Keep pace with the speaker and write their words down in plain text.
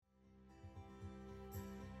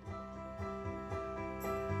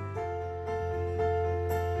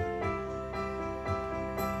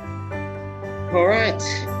All right.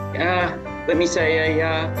 Let me say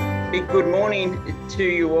a big good morning to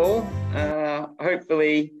you all.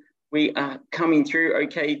 Hopefully we are coming through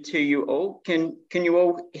okay to you all. Can you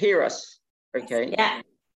all hear us okay? Yeah.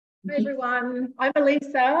 Hi everyone, I'm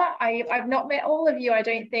Elisa. I've not met all of you, I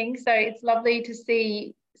don't think, so it's lovely to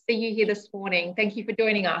see you here this morning. Thank you for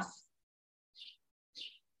joining us.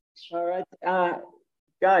 All right,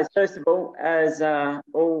 guys, first of all, as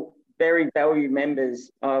all very valued members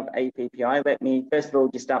of APPI, let me first of all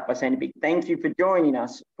just start by saying a big thank you for joining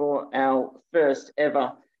us for our first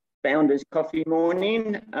ever Founders Coffee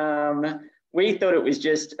Morning. We thought it was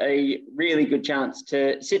just a really good chance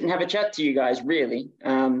to sit and have a chat to you guys, really.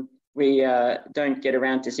 We don't get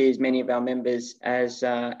around to see as many of our members as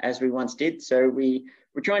we once did. So we're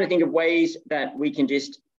trying to think of ways that we can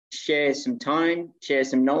just share some time, share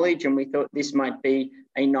some knowledge, and we thought this might be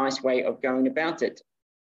a nice way of going about it.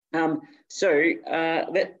 Let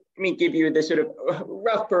me give you the sort of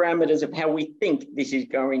rough parameters of how we think this is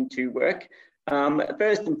going to work.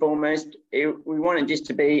 First and foremost, we want it just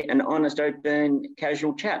to be an honest, open,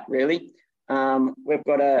 casual chat, really. We've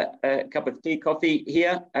got a cup of tea, coffee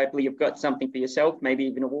here. Hopefully you've got something for yourself, maybe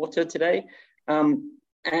even a water today. And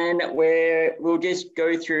we'll just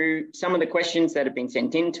go through some of the questions that have been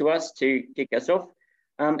sent in to us to kick us off.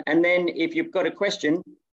 And then if you've got a question,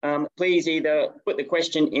 please either put the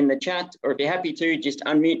question in the chat, or if you're happy to, just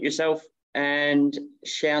unmute yourself and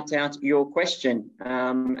shout out your question.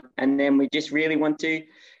 And then we just really want to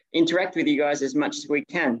interact with you guys as much as we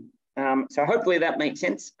can. So hopefully that makes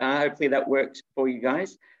sense. Hopefully that works for you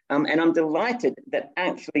guys. And I'm delighted that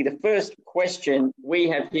actually the first question we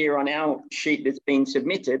have here on our sheet that's been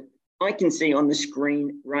submitted, I can see on the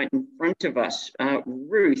screen right in front of us.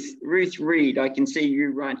 Ruth Reed, I can see you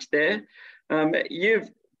right there. You've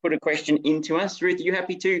put a question into us. Ruth, are you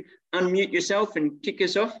happy to unmute yourself and kick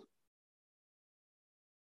us off?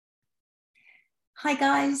 Hi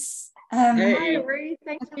guys. Hey. Hi Ruth,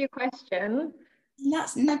 thanks for your question.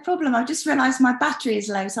 That's no problem. I've just realised my battery is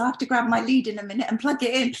low, so I have to grab my lead in a minute and plug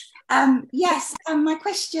it in. Yes, my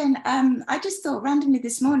question, I just thought randomly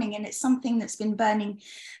this morning, and it's something that's been burning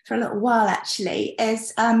for a little while actually,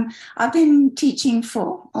 is I've been teaching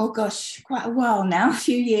for, oh gosh, quite a while now, a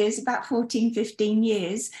few years, about 14, 15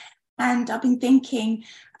 years. And I've been thinking,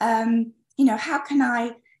 how can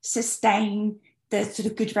I sustain the sort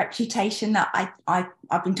of good reputation that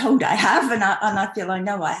I've been told I have, and I feel I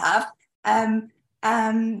know I have.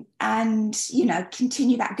 And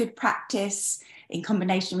continue that good practice in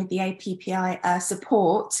combination with the APPI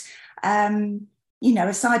support,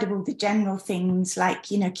 aside of all the general things like,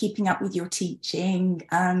 keeping up with your teaching,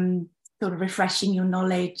 sort of refreshing your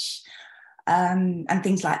knowledge, and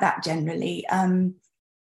things like that generally.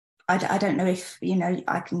 I don't know if,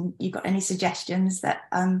 you've got any suggestions that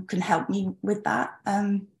can help me with that.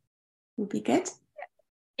 Would be good.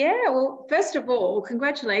 Yeah, well, first of all,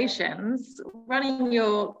 congratulations. Running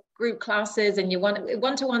your group classes and your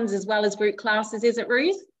one-to-ones as well as group classes, is it,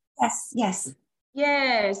 Ruth? Yes.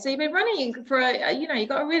 Yeah, so you've been running for, you've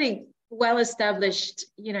got a really well-established,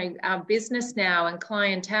 business now and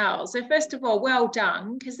clientele. So first of all, well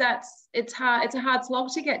done, because it's a hard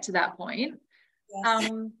slog to get to that point. Yes.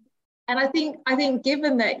 And I think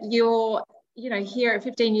given that you're, here at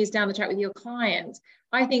 15 years down the track with your clients,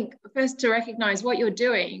 I think first to recognize what you're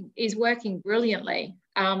doing is working brilliantly.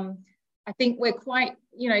 I think we're quite,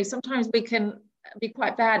 sometimes we can be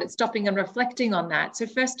quite bad at stopping and reflecting on that. So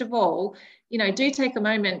first of all, do take a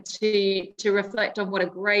moment to reflect on what a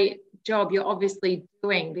great job you're obviously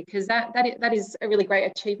doing, because that is a really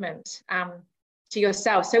great achievement to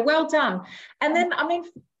yourself. So well done. And then,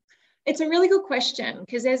 it's a really good question,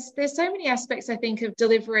 because there's so many aspects, I think, of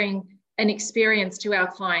delivering an experience to our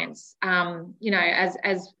clients, as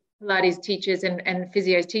Pilates teachers and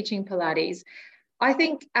physios teaching Pilates. I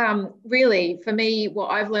think really for me, what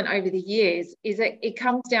I've learned over the years is that it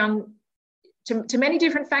comes down to many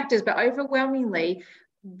different factors, but overwhelmingly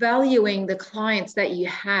valuing the clients that you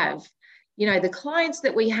have. The clients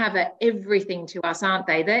that we have are everything to us, aren't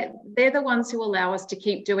they? They're the ones who allow us to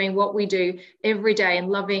keep doing what we do every day and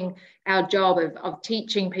loving our job of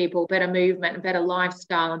teaching people better movement and better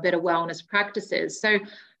lifestyle and better wellness practices. So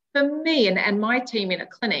for me and my team in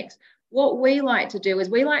clinics, what we like to do is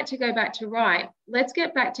we like to go back to, let's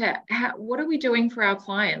get back to what are we doing for our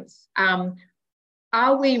clients?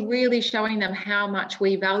 Are we really showing them how much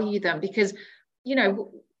we value them? Because,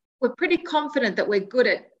 we're pretty confident that we're good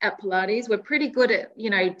at Pilates. We're pretty good at, you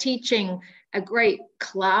know, teaching a great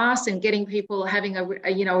class and getting people having a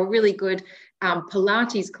really good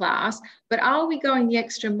Pilates class, but are we going the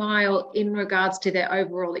extra mile in regards to their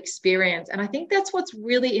overall experience? And I think that's what's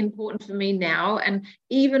really important for me now, and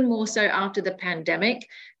even more so after the pandemic.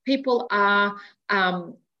 People are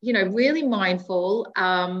really mindful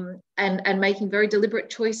and making very deliberate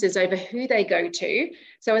choices over who they go to.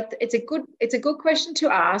 So it's a good question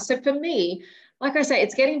to ask. So for me, like I say,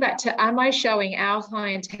 it's getting back to, am I showing our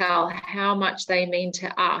clientele how much they mean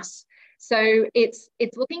to us? So it's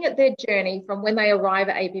looking at their journey from when they arrive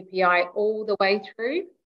at APPI all the way through.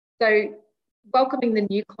 So welcoming the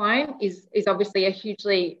new client is obviously a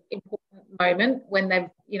hugely important moment when they've,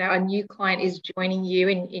 you know, a new client is joining you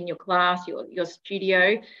in your class, your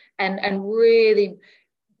studio, and really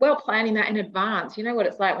well planning that in advance. You know what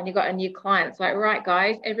it's like when you've got a new client. It's like, right,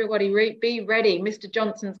 guys, everybody be ready. Mr.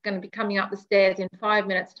 Johnson's going to be coming up the stairs in 5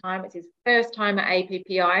 minutes time. It's his first time at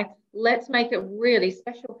APPI. Let's make it really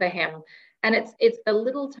special for him. And it's the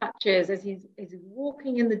little touches as he's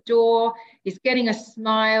walking in the door, he's getting a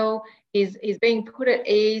smile, he's being put at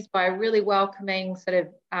ease by a really welcoming sort of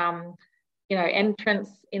entrance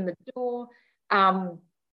in the door. And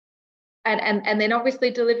then obviously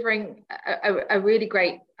delivering a really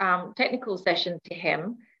great technical session to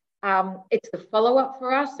him. It's the follow-up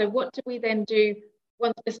for us. So what do we then do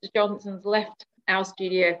once Mr. Johnson's left our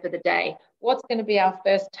studio for the day? What's going to be our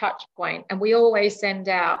first touch point? And we always send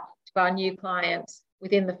out to our new clients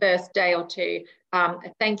within the first day or two, a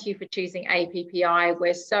thank you for choosing APPI.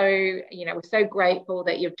 We're so grateful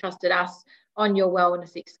that you've trusted us on your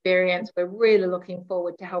wellness experience. We're really looking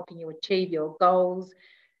forward to helping you achieve your goals,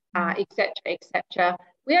 etc., etc.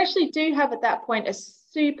 We actually do have at that point a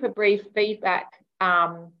super brief feedback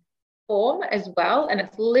form as well, and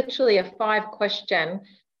it's literally a 5-question,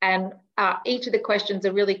 and each of the questions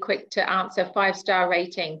are really quick to answer, 5-star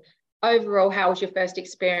rating. Overall, how was your first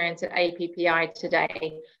experience at APPI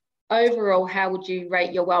today? Overall, how would you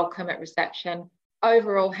rate your welcome at reception?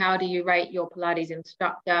 Overall, how do you rate your Pilates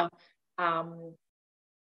instructor?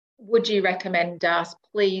 Would you recommend us?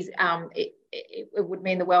 Please, it would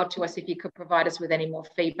mean the world to us if you could provide us with any more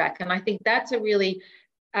feedback. And I think that's a really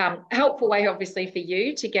helpful way, obviously, for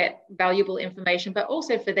you to get valuable information, but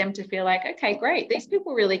also for them to feel like, okay, great, these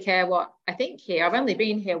people really care what I think here. I've only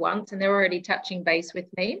been here once and they're already touching base with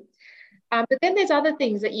me. But then there's other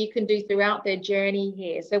things that you can do throughout their journey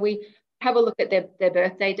here. So we have a look at their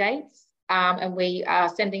birthday dates, and we are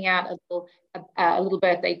sending out a little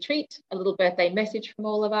birthday treat, a little birthday message from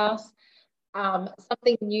all of us.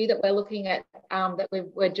 Something new that we're looking at that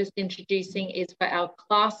we're just introducing is for our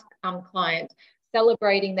class client,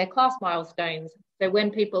 celebrating their class milestones. So when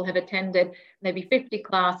people have attended maybe 50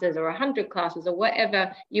 classes or 100 classes or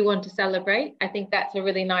whatever you want to celebrate, I think that's a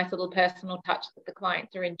really nice little personal touch that the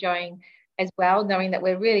clients are enjoying as well, knowing that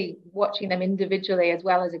we're really watching them individually as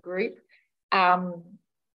well as a group.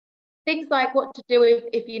 Things like what to do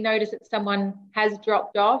if you notice that someone has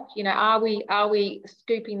dropped off. You know, are we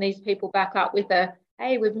scooping these people back up with a,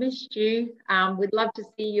 hey, we've missed you. We'd love to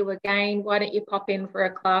see you again. Why don't you pop in for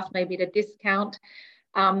a class, maybe at a discount?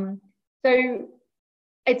 So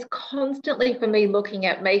it's constantly for me looking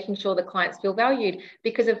at making sure the clients feel valued,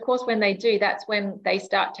 because of course when they do, that's when they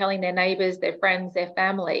start telling their neighbors, their friends, their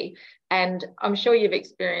family. And I'm sure you've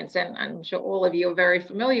experienced, and I'm sure all of you are very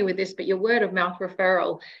familiar with this, but your word of mouth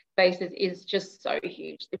referral basis is just so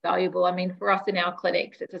hugely valuable. I mean, for us in our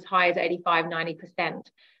clinics, it's as high as 85-90%.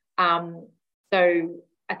 So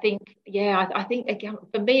I think, I think again,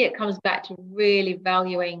 for me, it comes back to really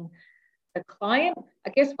valuing the client.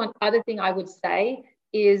 I guess one other thing I would say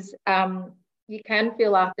is you can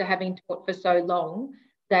feel after having taught for so long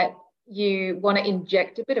that you want to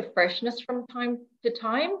inject a bit of freshness from time to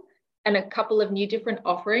time and a couple of new different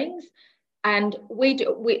offerings. And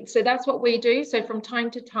so that's what we do. So from time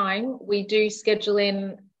to time, we do schedule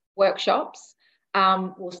in workshops.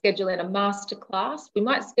 We'll schedule in a masterclass. We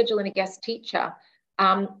might schedule in a guest teacher.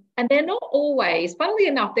 And they're not always, funnily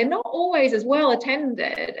enough, they're not always as well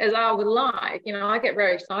attended as I would like. You know, I get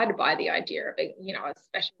very excited by the idea of a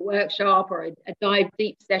special workshop or a dive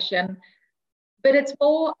deep session, but it's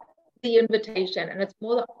more the invitation and it's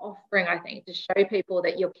more the offering, I think, to show people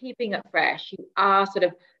that you're keeping it fresh. You are sort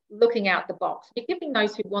of looking out the box. You're giving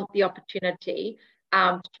those who want the opportunity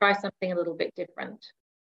to try something a little bit different.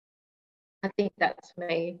 I think that's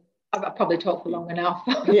me. I've probably talked for long enough.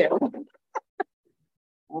 Yeah.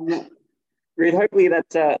 Ruth, hopefully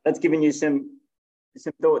that's given you some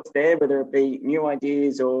thoughts there, whether it be new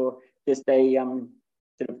ideas or just a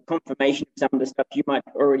sort of confirmation of some of the stuff you might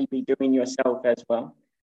already be doing yourself as well.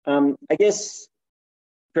 I guess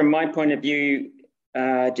from my point of view,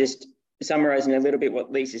 just summarizing a little bit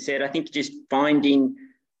what Lisa said, I think just finding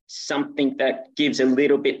something that gives a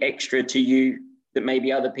little bit extra to you that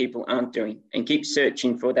maybe other people aren't doing, and keep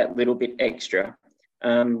searching for that little bit extra.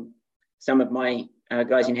 Some of my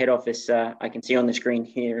guys in head office, I can see on the screen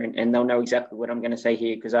here, and they'll know exactly what I'm going to say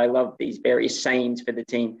here, because I love these various sayings for the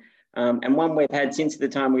team. And one we've had since the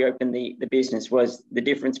time we opened the business was the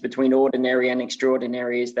difference between ordinary and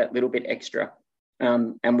extraordinary is that little bit extra.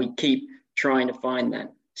 And we keep trying to find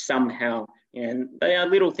that somehow. And they are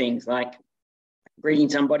little things like greeting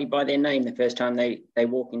somebody by their name the first time they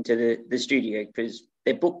walk into the studio, because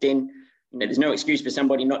they're booked in. There's no excuse for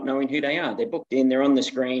somebody not knowing who they are. They're booked in, they're on the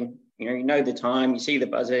screen, you know the time, you see the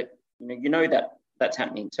buzzer, you know that that's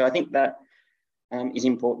happening. So I think that is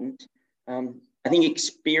important. I think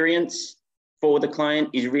experience for the client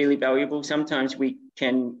is really valuable. Sometimes we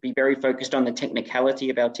can be very focused on the technicality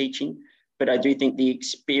of our teaching, but I do think the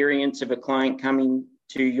experience of a client coming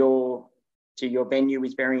to your venue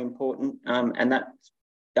is very important, and that's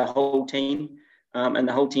the whole team, and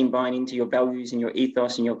the whole team buying into your values and your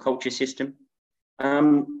ethos and your culture system.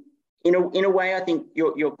 In a way, I think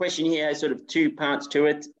your question here has sort of two parts to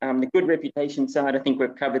it. The good reputation side, I think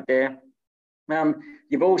we've covered there.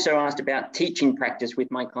 You've also asked about teaching practice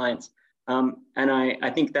with my clients, and I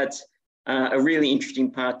think that's a really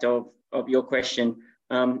interesting part of your question.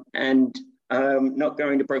 And I'm not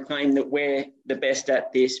going to proclaim that we're the best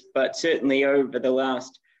at this, but certainly over the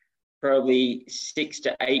last probably 6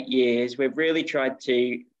 to 8 years, we've really tried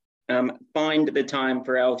to find the time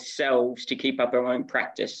for ourselves to keep up our own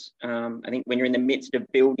practice. I think when you're in the midst of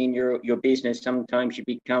building your business, sometimes you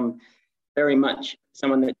become very much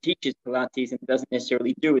someone that teaches Pilates and doesn't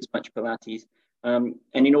necessarily do as much Pilates. And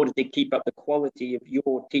in order to keep up the quality of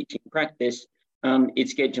your teaching practice,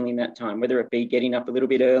 it's scheduling that time, whether it be getting up a little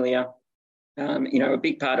bit earlier. A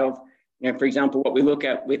big part of, for example, what we look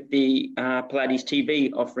at with the Pilates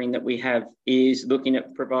TV offering that we have is looking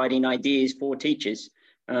at providing ideas for teachers.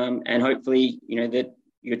 And hopefully, that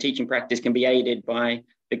your teaching practice can be aided by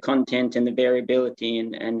the content and the variability.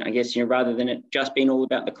 And I guess, rather than it just being all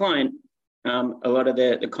about the client, a lot of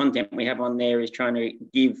the content we have on there is trying to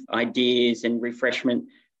give ideas and refreshment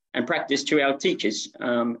and practice to our teachers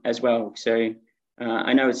as well. So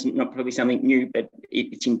I know it's not probably something new, but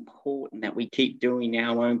it's important that we keep doing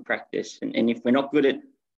our own practice. And if we're not good at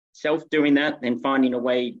self-doing that, then finding a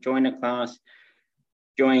way, join a class,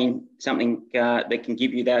 join something that can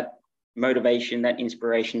give you that motivation, that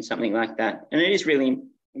inspiration, something like that. And it is really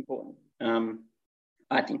important,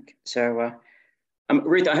 I think. So,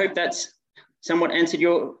 Ruth, I hope that's somewhat answered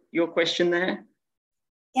your question there.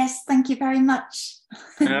 Yes, thank you very much.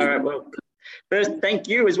 All right, well, first, thank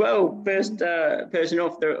you as well. First person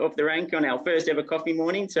off the rank on our first ever coffee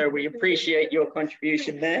morning. So we appreciate your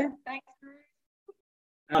contribution there. Thanks.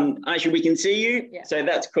 Aisha, we can see you, yeah. So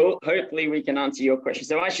that's cool. Hopefully we can answer your question.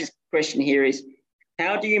 So Aisha's question here is,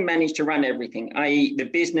 how do you manage to run everything, i.e. the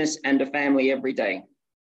business and the family every day?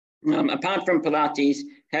 Apart from Pilates,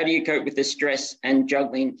 how do you cope with the stress and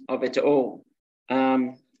juggling of it all?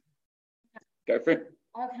 Go for it.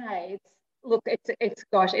 Okay, it's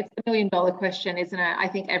the $1 million question, isn't it? I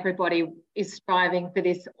think everybody is striving for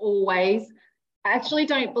this always. I actually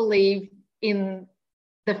don't believe in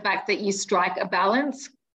the fact that you strike a balance,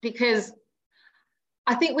 because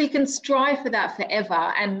I think we can strive for that forever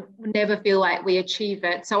and never feel like we achieve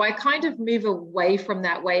it. So I kind of move away from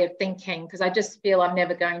that way of thinking, because I just feel I'm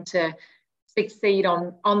never going to succeed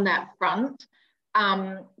on that front.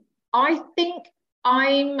 I think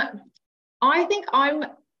I'm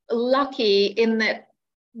lucky in that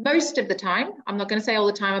most of the time, I'm not going to say all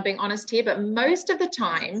the time, I'm being honest here, but most of the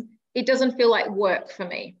time it doesn't feel like work for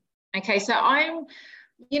me. Okay, so I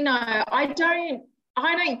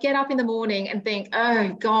don't get up in the morning and think, oh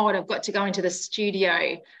God, I've got to go into the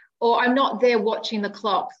studio, or I'm not there watching the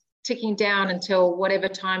clock ticking down until whatever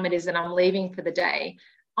time it is and I'm leaving for the day.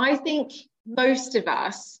 I think most of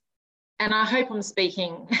us, and I hope I'm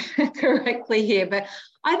speaking correctly here, but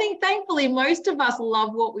I think thankfully most of us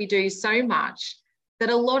love what we do so much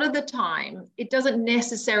that a lot of the time it doesn't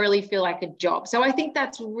necessarily feel like a job. So I think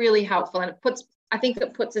that's really helpful, and it puts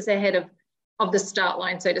us ahead of the start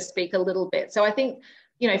line, so to speak, a little bit. So I think,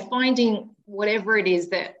 finding whatever it is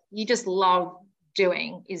that you just love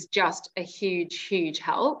doing is just a huge, huge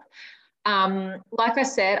help. Like I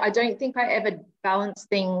said, I don't think I ever balance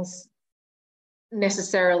things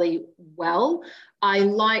necessarily well. I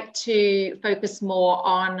like to focus more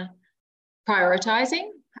on prioritizing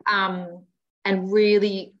and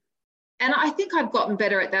I think I've gotten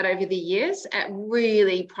better at that over the years, at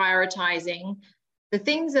really prioritizing the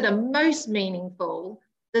things that are most meaningful,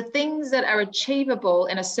 the things that are achievable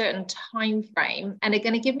in a certain time frame and are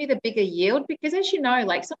going to give me the bigger yield. Because as you know,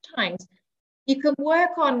 like sometimes you can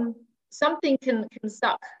work on something can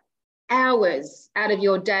suck hours out of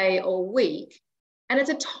your day or week, and it's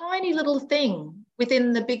a tiny little thing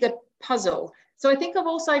within the bigger puzzle. So I think I've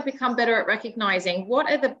also become better at recognizing what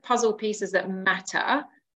are the puzzle pieces that matter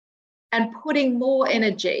and putting more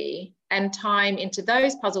energy and time into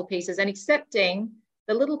those puzzle pieces, and accepting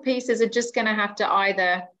the little pieces are just going to have to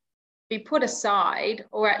either be put aside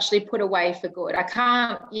or actually put away for good.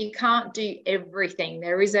 You can't do everything.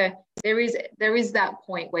 There is that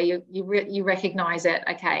point where you recognize it.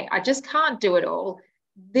 Okay, I just can't do it all.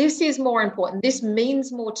 This is more important. This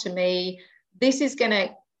means more to me. This is going to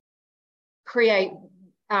create,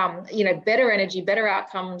 better energy, better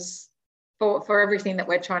outcomes for everything that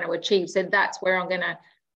we're trying to achieve. So that's where I'm going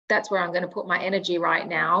to put my energy right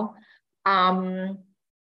now.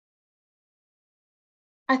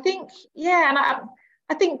 I think, and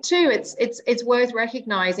I think too, it's worth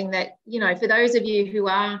recognizing that, for those of you who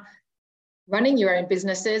are running your own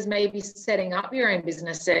businesses, maybe setting up your own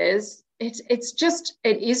businesses, it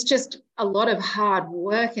is just a lot of hard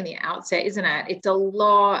work in the outset, isn't it? It's a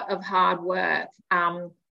lot of hard work.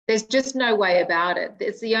 There's just no way about it.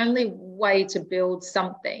 It's the only way to build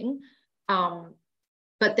something.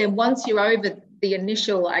 But then once you're over the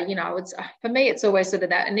initial, for me, it's always sort of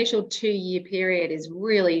that initial 2-year period is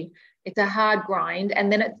really, it's a hard grind.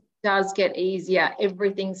 And then it does get easier.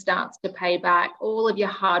 Everything starts to pay back. All of your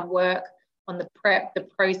hard work on the prep, the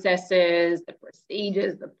processes, the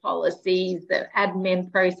procedures, the policies, the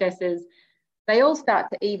admin processes, they all start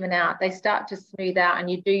to even out. They start to smooth out, and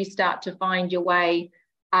you do start to find your way,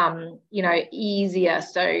 easier.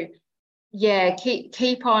 So yeah,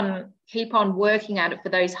 keep on working at it for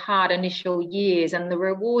those hard initial years, and the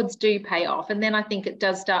rewards do pay off. And then I think it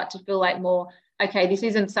does start to feel like more, okay, this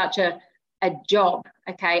isn't such a job.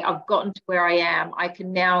 Okay, I've gotten to where I am. I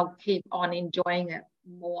can now keep on enjoying it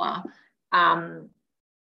more. And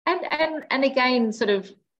again, sort of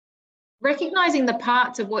recognizing the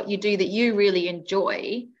parts of what you do that you really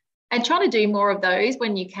enjoy and trying to do more of those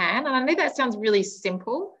when you can. And I know that sounds really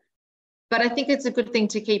simple, but I think it's a good thing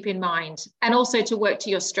to keep in mind, and also to work to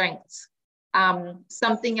your strengths.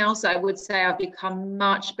 Something else I would say I've become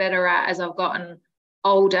much better at as I've gotten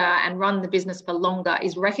older and run the business for longer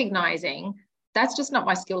is recognizing that's just not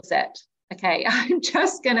my skill set. Okay, I'm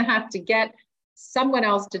just going to have to get someone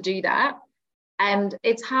else to do that. And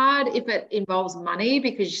it's hard if it involves money,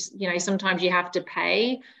 because, sometimes you have to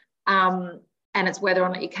pay, and it's whether or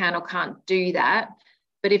not you can or can't do that.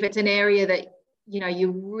 But if it's an area that,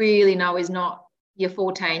 you really know is not your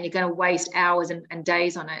forte and you're going to waste hours and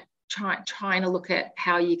days on it, trying to look at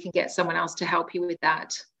how you can get someone else to help you with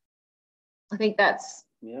that. I think that's,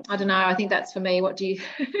 I don't know, I think that's for me. What do you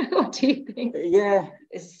think? Yeah,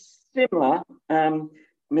 it's similar.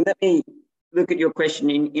 Let me look at your question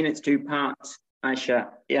in its two parts, Aisha,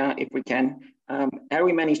 if we can. How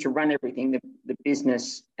we manage to run everything, the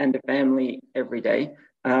business and the family every day.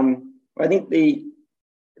 I think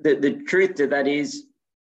the truth to that is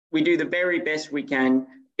we do the very best we can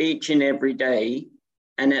each and every day.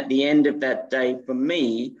 And at the end of that day, for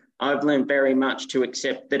me, I've learned very much to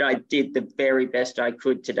accept that I did the very best I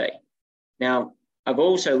could today. Now, I've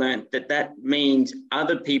also learned that means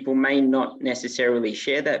other people may not necessarily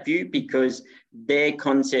share that view, because their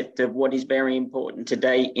concept of what is very important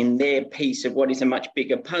today in their piece of what is a much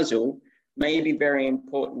bigger puzzle may be very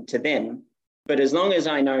important to them. But as long as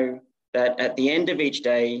I know that at the end of each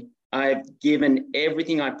day, I've given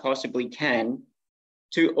everything I possibly can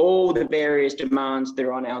to all the various demands that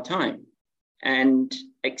are on our time, and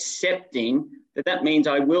accepting that means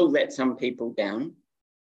I will let some people down,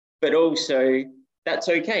 but also that's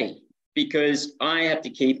okay, because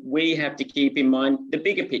we have to keep in mind the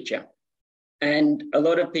bigger picture. And a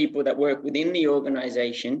lot of people that work within the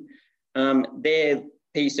organization, their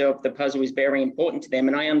piece of the puzzle is very important to them.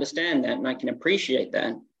 And I understand that and I can appreciate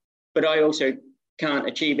that. But I also can't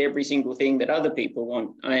achieve every single thing that other people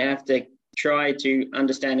want. I have to try to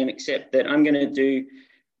understand and accept that I'm going to do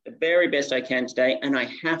the very best I can today. And I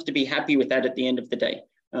have to be happy with that at the end of the day.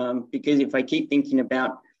 Because if I keep thinking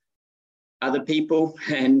about other people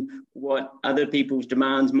and what other people's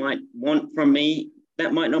demands might want from me,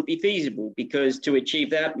 that might not be feasible, because to achieve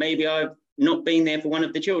that, maybe I've not been there for one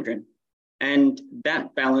of the children. And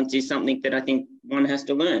that balance is something that I think one has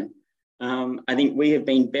to learn. I think we have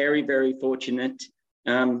been very, very fortunate,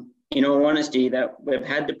 in all honesty, that we've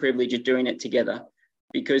had the privilege of doing it together,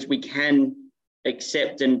 because we can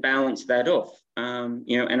accept and balance that off.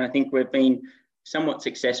 And I think we've been somewhat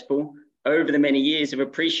successful. over the many years of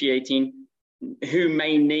appreciating who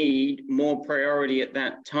may need more priority at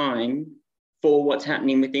that time for what's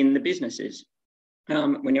happening within the businesses.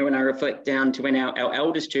 When I reflect down to when our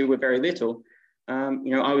eldest two were very little,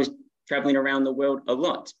 I was traveling around the world a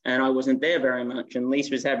lot and I wasn't there very much. And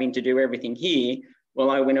Lisa was having to do everything here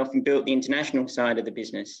while I went off and built the international side of the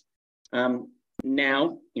business.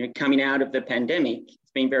 Now, coming out of the pandemic,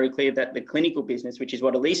 it's been very clear that the clinical business, which is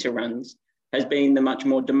what Elisa runs, has been the much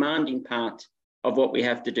more demanding part of what we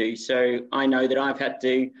have to do. So I know that I've had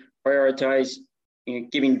to prioritize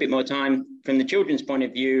giving a bit more time from the children's point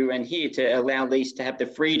of view and here to allow Lisa to have the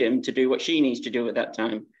freedom to do what she needs to do at that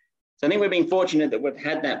time. So I think we've been fortunate that we've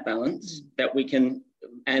had that balance, that we can,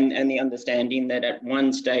 and the understanding that at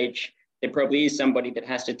one stage, there probably is somebody that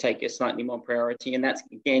has to take a slightly more priority. And that's,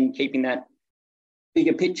 again, keeping that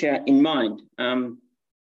bigger picture in mind.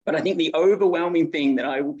 But I think the overwhelming thing that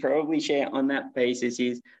I will probably share on that basis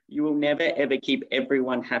is you will never, ever keep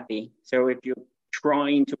everyone happy. So if you're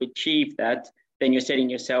trying to achieve that, then you're setting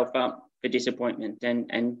yourself up for disappointment.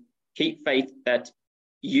 And keep faith that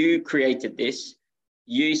you created this,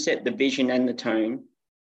 you set the vision and the tone,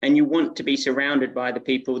 and you want to be surrounded by the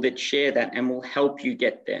people that share that and will help you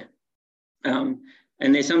get there. And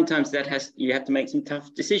there's sometimes you have to make some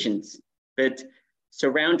tough decisions, but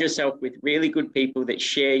surround yourself with really good people that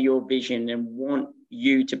share your vision and want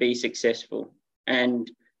you to be successful. And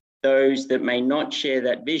those that may not share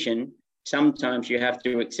that vision, sometimes you have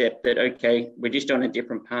to accept that, okay, we're just on a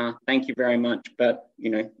different path. Thank you very much. But,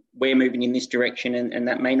 we're moving in this direction and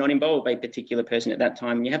that may not involve a particular person at that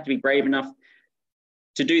time. And you have to be brave enough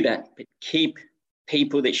to do that, but keep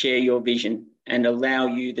people that share your vision and allow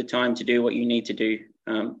you the time to do what you need to do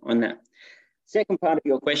on that. Second part of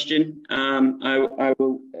your question, I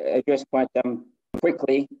will address quite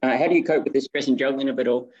quickly. How do you cope with the stress and juggling of it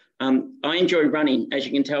all? I enjoy running, as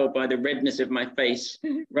you can tell by the redness of my face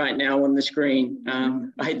right now on the screen.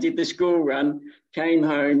 I did the school run, came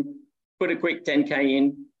home, put a quick 10K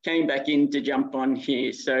in, came back in to jump on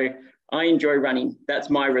here. So I enjoy running. That's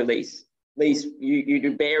my release. Lisa, you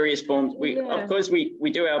do various forms. Of course,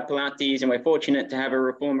 we do our Pilates, and we're fortunate to have a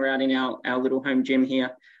reformer out in our little home gym here.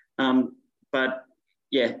 But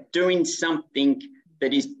yeah, doing something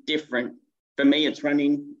that is different. For me, it's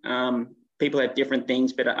running. People have different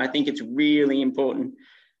things, but I think it's really important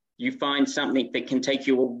you find something that can take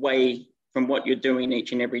you away from what you're doing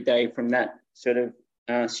each and every day, from that sort of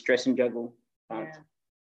stress and juggle part.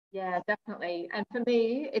 Yeah, definitely. And for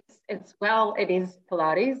me, it is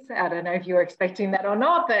Pilates. I don't know if you were expecting that or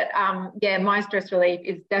not, but my stress relief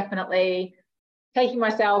is definitely taking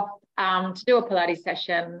myself to do a Pilates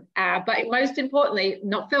session. But most importantly,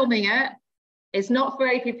 not filming it. It's not for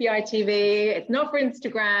APPI TV. It's not for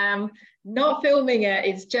Instagram. Not filming it.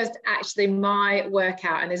 It's just actually my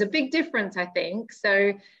workout. And there's a big difference, I think.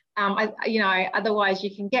 So, otherwise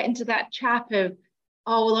you can get into that trap of,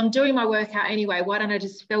 oh, well, I'm doing my workout anyway. Why don't I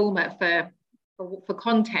just film it for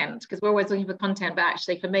content? Because we're always looking for content, but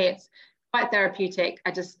actually for me, it's quite therapeutic.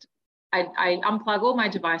 I unplug all my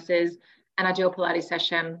devices and I do a Pilates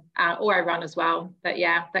session, or I run as well. But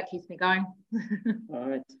yeah, that keeps me going. All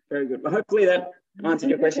right, very good. Well, hopefully that answered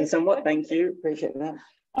your question somewhat. Thank you, appreciate that.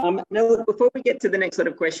 Now, before we get to the next set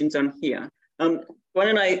of questions on here, why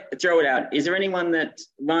don't I throw it out? Is there anyone that's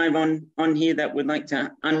live on here that would like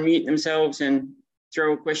to unmute themselves and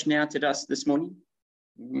throw a question out at us this morning?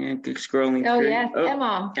 Yeah, scrolling through. Yes,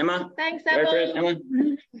 Emma. Emma. Thanks, Emma.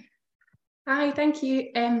 Hi, thank you.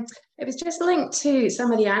 It was just linked to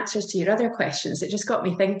some of the answers to your other questions. It just got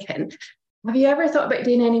me thinking. Have you ever thought about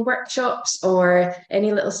doing any workshops or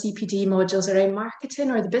any little CPD modules around marketing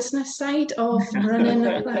or the business side of running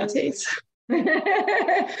a Pilates?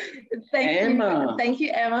 Thank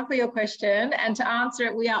you, Emma, for your question. And to answer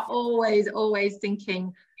it, we are always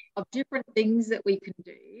thinking of different things that we can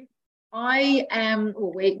do.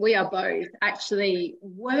 We are both actually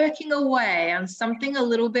working away on something a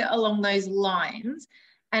little bit along those lines.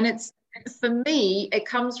 And for me, it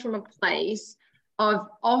comes from a place of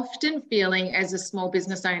often feeling as a small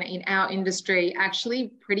business owner in our industry, actually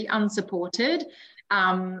pretty unsupported,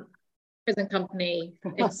 present company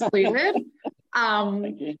excluded.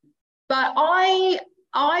 But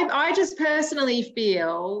I just personally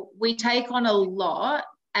feel we take on a lot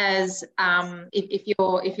as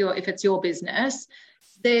if it's your business.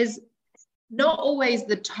 There's not always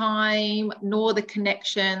the time nor the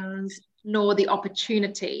connections nor the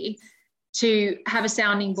opportunity to have a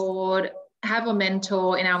sounding board, have a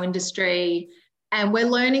mentor in our industry, and we're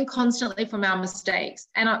learning constantly from our mistakes.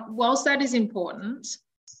 And whilst that is important,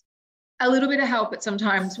 a little bit of help at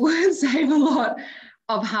sometimes would save a lot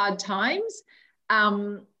of hard times.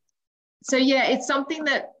 So yeah, it's something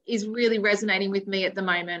that is really resonating with me at the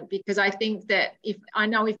moment, because I think that if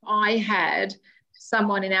I had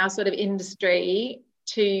someone in our sort of industry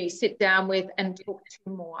to sit down with and talk to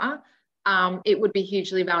more, it would be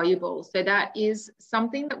hugely valuable. So that is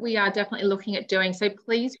something that we are definitely looking at doing. So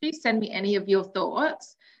please do send me any of your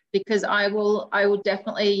thoughts, because I will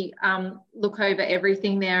definitely look over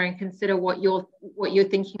everything there and consider what you're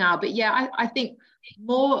thinking are. But yeah, I think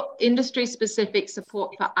more industry specific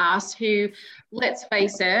support for us, who, let's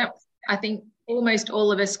face it, I think almost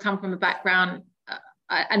all of us come from a background,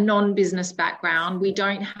 a non-business background. We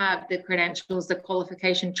don't have the credentials, the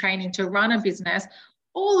qualification training to run a business.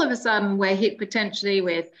 All of a sudden we're hit potentially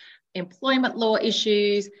with employment law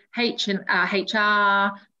issues,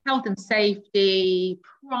 HR, health and safety,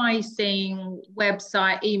 pricing,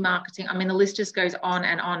 website, e-marketing. I mean, the list just goes on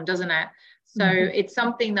and on, doesn't it? So it's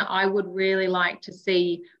something that I would really like to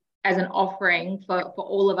see as an offering for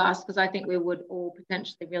all of us, because I think we would all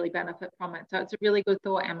potentially really benefit from it. So it's a really good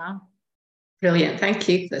thought, Emma. Brilliant. Thank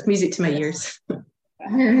you. That's music to my ears. I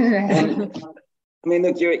mean,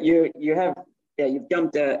 look, you have, you've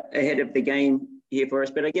jumped ahead of the game here for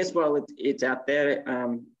us, but I guess while it's out there,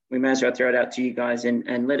 we may as well throw it out to you guys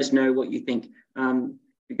and let us know what you think,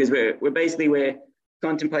 because we're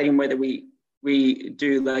contemplating whether we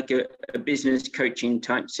do like a business coaching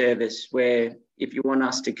type service, where if you want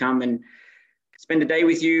us to come and spend a day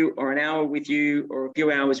with you or an hour with you or a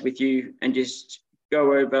few hours with you and just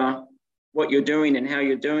go over what you're doing and how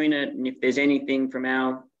you're doing it, and if there's anything from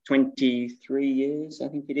our 23 years, I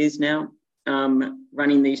think it is now,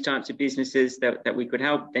 running these types of businesses that we could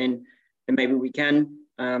help, then maybe we can.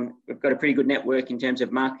 We've got a pretty good network in terms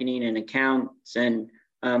of marketing and accounts and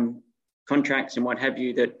contracts and what have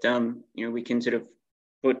you that we can sort of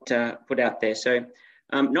put out there. So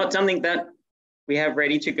not something that we have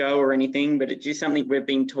ready to go or anything, but it's just something we've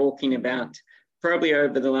been talking about probably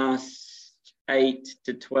over the last 8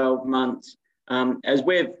 to 12 months, as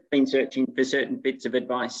we've been searching for certain bits of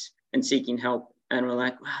advice and seeking help. And we're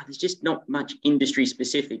like, wow, there's just not much industry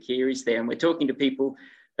specific here, is there? And we're talking to people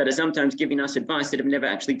that are sometimes giving us advice that have never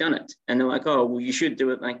actually done it. And they're like, oh, well, you should do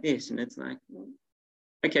it like this. And it's like,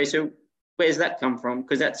 okay, so where's that come from?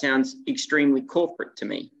 Because that sounds extremely corporate to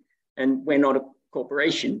me. And we're not a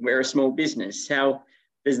corporation, we're a small business. How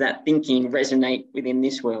does that thinking resonate within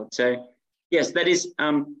this world? So yes, that is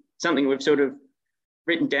something we've sort of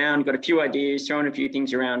written down, got a few ideas, thrown a few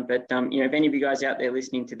things around. But if any of you guys out there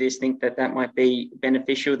listening to this think that might be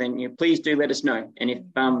beneficial, then please do let us know. And if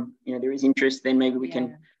there is interest, then maybe we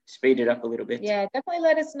can speed it up a little bit. Yeah, definitely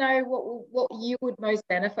let us know what you would most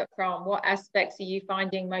benefit from. What aspects are you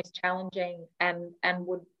finding most challenging and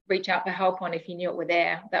would reach out for help on if you knew it were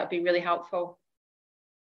there? That would be really helpful.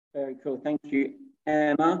 Very cool. Thank you,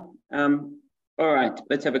 Emma. All right,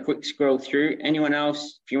 let's have a quick scroll through. Anyone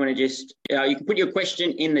else, if you want to just, you can put your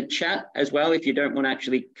question in the chat as well if you don't want to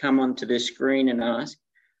actually come onto the screen and ask.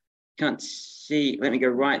 Can't see, let me go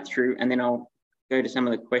right through and then I'll go to some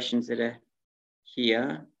of the questions that are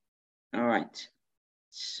here. All right,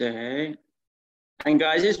 so, and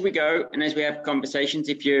guys, as we go and as we have conversations,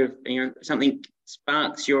 if something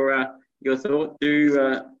sparks your thought,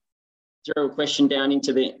 do throw a question down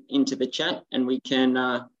into the chat and we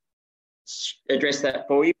can address that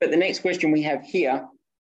for you. But the next question we have here,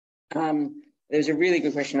 there's a really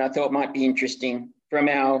good question I thought might be interesting from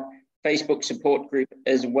our Facebook support group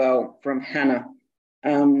as well, from Hannah.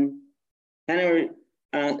 Hannah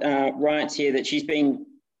writes here that she's been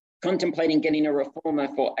contemplating getting a reformer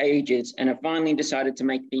for ages and have finally decided to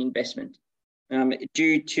make the investment.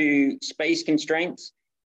 Due to space constraints,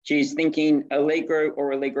 she's thinking Allegro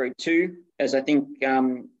or Allegro 2, as I think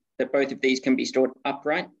that both of these can be stored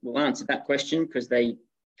upright. We'll answer that question because they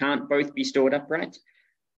can't both be stored upright.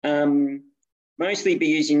 Mostly be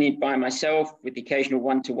using it by myself with the occasional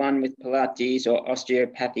one-to-one with Pilates or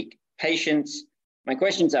osteopathic patients. My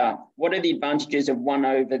questions are, what are the advantages of one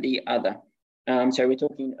over the other? So we're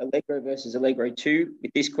talking Allegro versus Allegro 2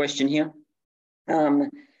 with this question here.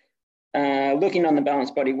 Looking on the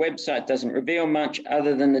Balanced Body website doesn't reveal much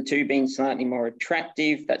other than the two being slightly more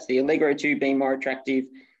attractive. That's the Allegro 2 being more attractive.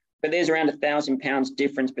 But there's around £1,000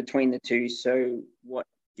 difference between the two. So what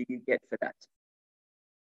do you get for that?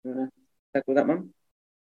 You want to tackle that one?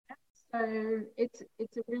 So it's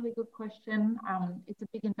a really good question. It's a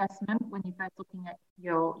big investment when you're first looking at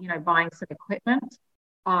your, buying some equipment.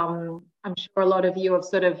 I'm sure a lot of you have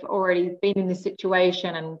sort of already been in this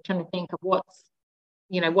situation and trying to think of what's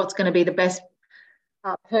going to be the best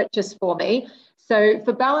purchase for me. So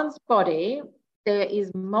for Balanced Body, there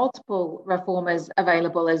is multiple reformers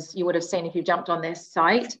available, as you would have seen if you jumped on their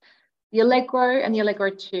site. the Allegro and the Allegro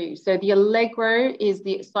 2. So the Allegro is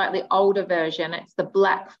the slightly older version. It's the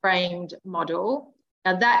black framed model.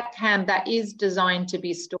 Now that is designed to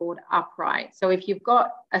be stored upright. So if you've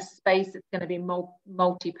got a space that's going to be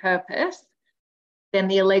multi-purpose, then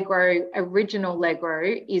the Allegro, original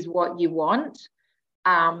Allegro, is what you want.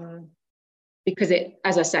 Because it,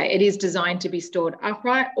 as I say, it is designed to be stored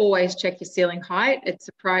upright. Always check your ceiling height. It's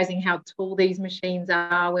surprising how tall these machines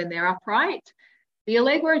are when they're upright. The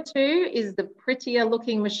Allegro 2 is the prettier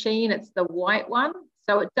looking machine. It's the white one.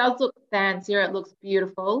 So it does look fancier. It looks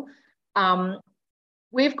beautiful.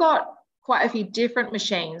 We've got quite a few different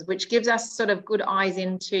machines, which gives us sort of good eyes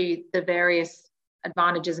into the various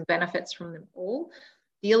advantages and benefits from them all.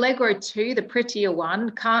 The Allegro 2, the prettier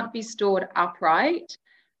one, can't be stored upright.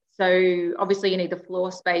 So obviously you need the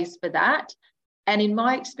floor space for that. And in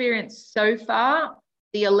my experience so far,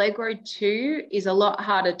 the Allegro 2 is a lot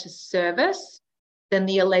harder to service than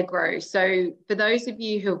the Allegro. So for those of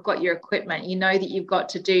you who have got your equipment, you know that you've got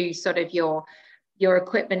to do sort of your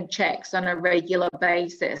equipment checks on a regular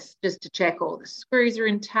basis, just to check all the screws are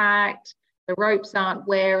intact, the ropes aren't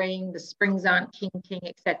wearing, the springs aren't kinking,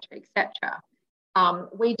 etc., etc.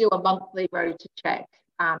 We do a monthly rotor check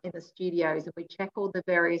in the studios, and we check all the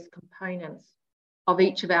various components of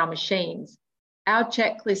each of our machines. Our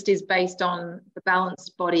checklist is based on the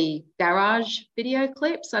Balanced Body Garage video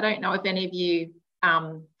clips. I don't know if any of you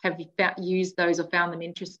have used those or found them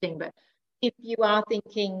interesting, but if you are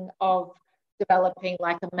thinking of developing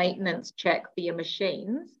like a maintenance check for your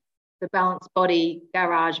machines, the Balanced Body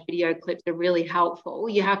Garage video clips are really helpful.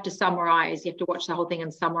 You have to summarize, you have to watch the whole thing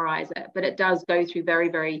and summarize it, but it does go through very,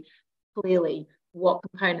 very clearly what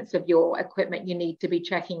components of your equipment you need to be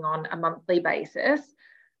checking on a monthly basis.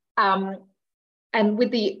 And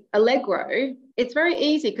with the Allegro, it's very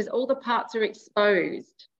easy because all the parts are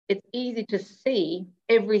exposed. It's easy to see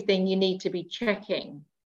everything you need to be checking.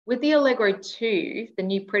 With the Allegro 2, the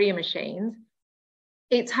new prettier machines,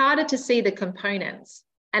 it's harder to see the components,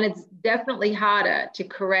 and it's definitely harder to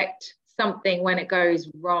correct something when it goes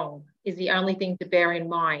wrong, is the only thing to bear in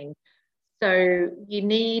mind. So you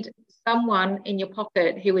need someone in your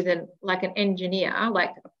pocket who is like an engineer,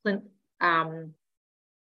 like a plinth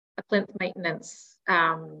maintenance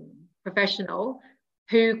professional,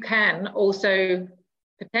 who can also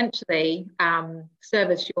potentially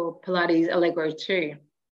service your Pilates Allegro 2.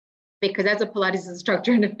 Because as a Pilates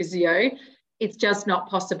instructor and a physio, it's just not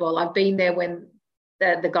possible. I've been there when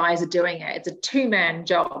the guys are doing it. It's a two-man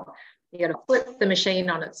job. You got to flip the machine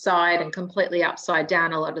on its side and completely upside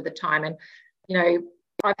down a lot of the time. And, you know,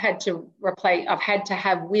 I've had to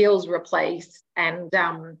have wheels replaced and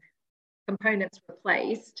components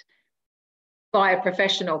replaced by a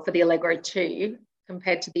professional for the Allegro 2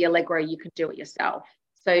 compared to the Allegro you can do it yourself.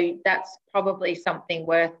 So that's probably something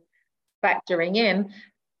worth factoring in.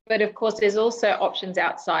 But of course, there's also options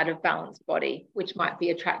outside of Balanced Body, which might be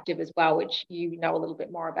attractive as well, which you know a little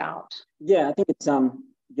bit more about. Yeah, I think it's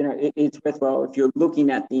you know, it's worthwhile if you're looking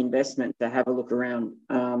at the investment to have a look around.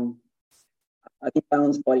 I think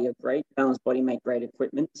Balanced Body are great. Balanced Body make great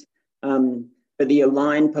equipment. But the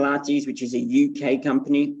Align Pilates, which is a UK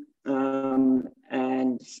company,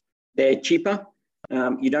 and they're cheaper.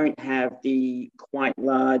 You don't have the quite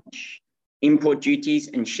large import duties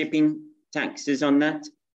and shipping taxes on that.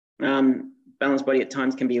 Balanced Body at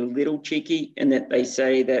times can be a little cheeky in that they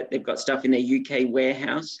say that they've got stuff in their UK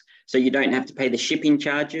warehouse, so you don't have to pay the shipping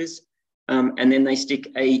charges. And then they stick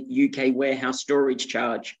a UK warehouse storage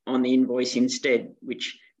charge on the invoice instead,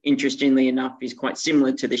 which interestingly enough is quite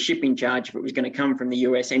similar to the shipping charge if it was going to come from the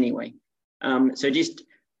US anyway. So just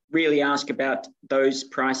really ask about those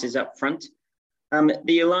prices up front.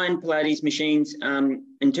 The Align Pilates machines,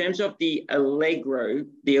 in terms of the Allegro,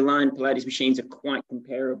 the Align Pilates machines are quite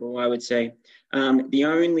comparable, I would say. The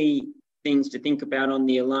only things to think about on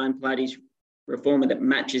the Align Pilates reformer that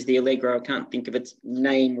matches the Allegro, I can't think of its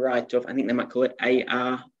name right off, I think they might call it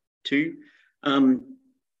AR2.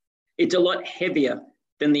 It's a lot heavier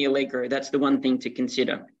than the Allegro. That's the one thing to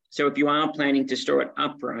consider. So if you are planning to store it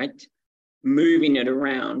upright, moving it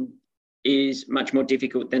around is much more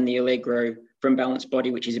difficult than the Allegro from Balanced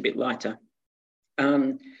Body, which is a bit lighter.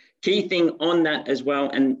 Key thing on that as well,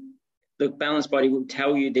 and the Balanced Body will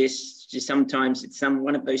tell you this, just sometimes it's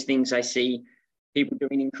one of those things I see people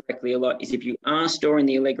doing incorrectly a lot, is if you are storing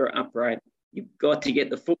the Allegro upright, you've got to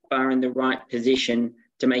get the foot bar in the right position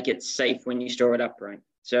to make it safe when you store it upright.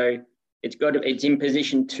 So it's in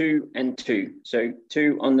position 2 and 2. So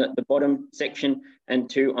 2 on the bottom section and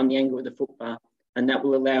 2 on the angle of the foot bar, and that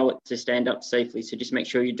will allow it to stand up safely. So just make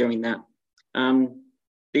sure you're doing that.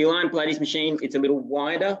 The Align Pilates machine, it's a little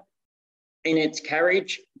wider in its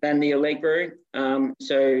carriage than the Allegro.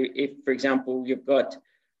 So if, for example, you've got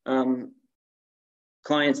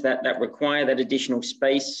clients that require that additional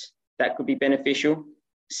space, that could be beneficial.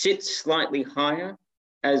 Sits slightly higher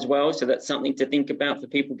as well, so that's something to think about for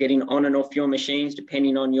people getting on and off your machines,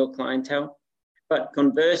 depending on your clientele. But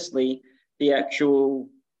conversely, the actual,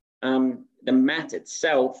 the mat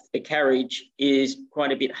itself, the carriage, is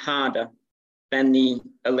quite a bit harder than the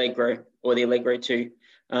Allegro or the Allegro 2.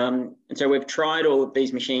 And so we've tried all of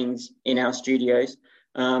these machines in our studios.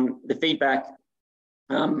 The feedback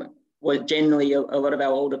was generally a lot of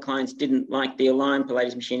our older clients didn't like the Align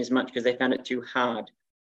Pilates machine as much because they found it too hard.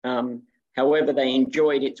 However, they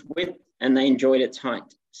enjoyed its width and they enjoyed its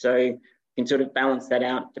height. So you can sort of balance that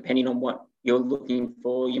out depending on what you're looking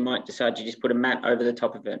for. You might decide to just put a mat over the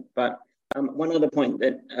top of it. But one other point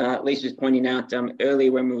that Lisa was pointing out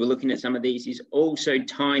earlier when we were looking at some of these is also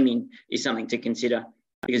timing is something to consider.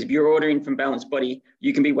 Because if you're ordering from Balanced Body,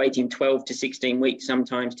 you can be waiting 12 to 16 weeks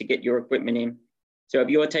sometimes to get your equipment in. So if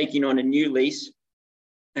you're taking on a new lease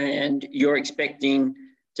and you're expecting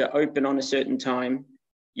to open on a certain time,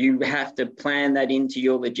 you have to plan that into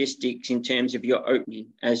your logistics in terms of your opening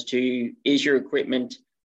as to, is your equipment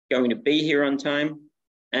going to be here on time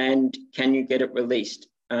and can you get it released?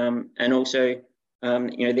 And also,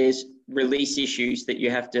 there's release issues that you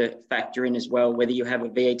have to factor in as well, whether you have a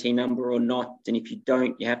VAT number or not. And if you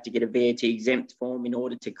don't, you have to get a VAT exempt form in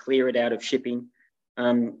order to clear it out of shipping.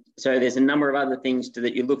 So there's a number of other things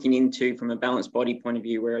that you're looking into from a Balanced Body point of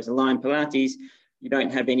view, whereas Align Pilates, you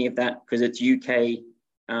don't have any of that because it's UK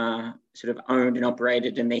sort of owned and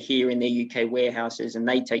operated, and they're here in their UK warehouses and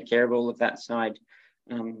they take care of all of that side.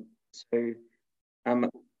 So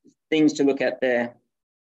things to look at there.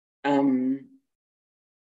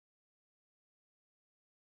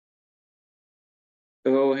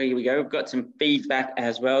 Oh, here we go. We've got some feedback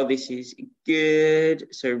as well. This is good.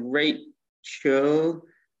 So Rachel,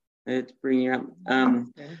 let's bring you up.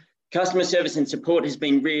 Customer service and support has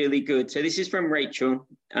been really good. So this is from Rachel.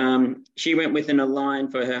 She went with an Align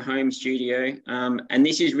for her home studio. And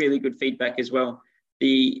this is really good feedback as well.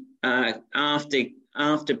 The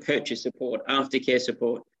after purchase support, aftercare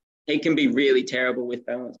support, it can be really terrible with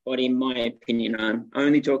Balanced Body, in my opinion. I'm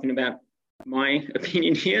only talking about my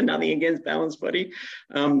opinion here, nothing against Balanced Body.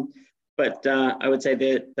 But I would say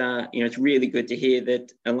that, it's really good to hear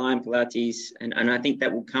that Align Pilates, and I think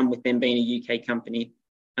that will come with them being a UK company,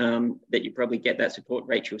 that you probably get that support,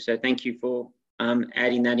 Rachel. So thank you for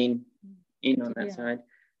adding that in on that side.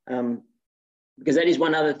 Because that is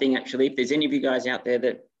one other thing, actually. If there's any of you guys out there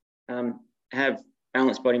that have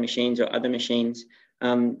Balanced Body machines or other machines,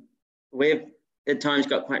 we've at times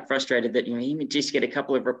got quite frustrated that, you just get a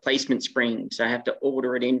couple of replacement springs. I have to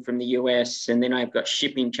order it in from the US, and then I've got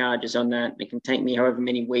shipping charges on that. It can take me however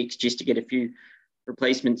many weeks just to get a few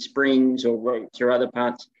replacement springs or ropes or other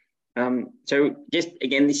parts. So just,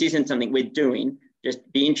 again, this isn't something we're doing.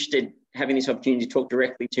 Just be interested having this opportunity to talk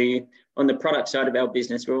directly to you. On the product side of our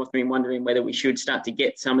business, we've also been wondering whether we should start to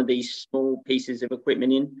get some of these small pieces of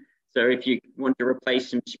equipment in. So if you want to replace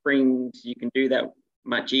some springs, you can do that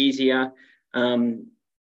much easier.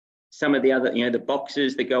 Some of the other, the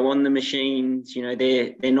boxes that go on the machines,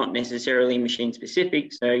 they're not necessarily machine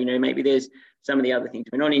specific. So, maybe there's some of the other things.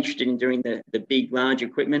 We're not interested in doing the big, large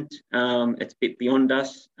equipment. It's a bit beyond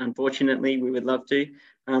us, unfortunately. We would love to.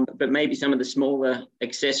 But maybe some of the smaller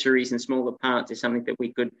accessories and smaller parts is something that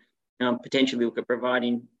we could potentially look at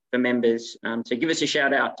providing for members. So give us a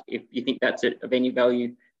shout out if you think that's of any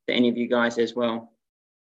value to any of you guys as well.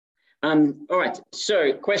 All right,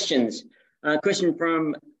 so questions. Question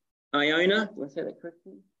from Iona. Do I say that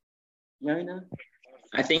correctly? Iona?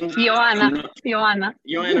 I think. Joanna.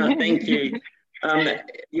 Joanna, thank you.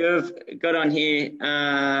 You've got on here,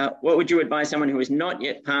 what would you advise someone who has not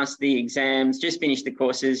yet passed the exams, just finished the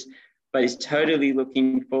courses, but is totally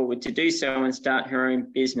looking forward to do so and start her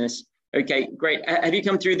own business? Okay, great. Have you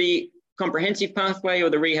come through the comprehensive pathway or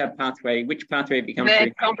the rehab pathway? Which pathway have you come through?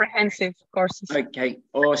 The comprehensive courses. Okay,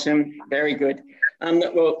 awesome. Very good.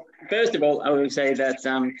 Well, first of all, I would say that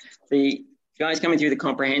the guys coming through the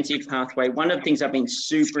comprehensive pathway, one of the things I've been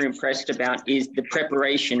super impressed about is the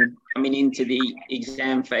preparation coming into the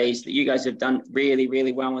exam phase, that you guys have done really,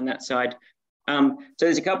 really well on that side. So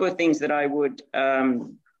there's a couple of things that I would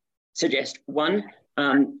suggest. One,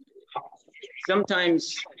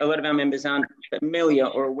 sometimes a lot of our members aren't familiar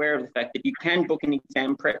or aware of the fact that you can book an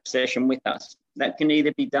exam prep session with us. That can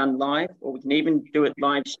either be done live, or we can even do it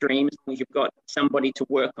live stream as long as you've got somebody to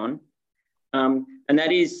work on. And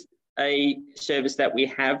that is a service that we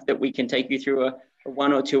have, that we can take you through a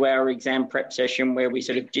 1 or 2 hour exam prep session where we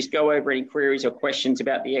sort of just go over any queries or questions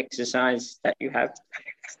about the exercise that you have.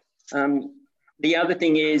 The other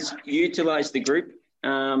thing is utilize the group.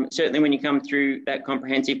 Certainly when you come through that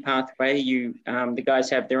comprehensive pathway, the guys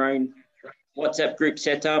have their own WhatsApp group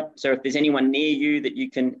set up. So if there's anyone near you that you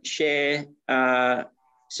can share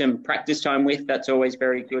some practice time with, that's always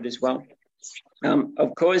very good as well.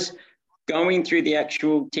 Of course, going through the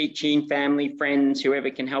actual teaching, family, friends, whoever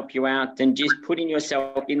can help you out, and just putting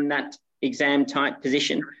yourself in that exam type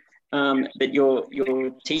position that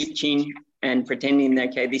you're teaching and pretending that,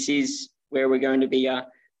 okay, this is where we're going to be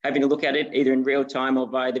having a look at it either in real time or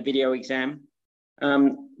via the video exam.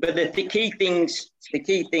 But the key things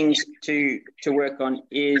to work on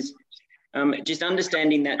is just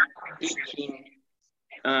understanding that teaching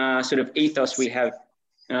sort of ethos we have,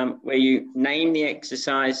 where you name the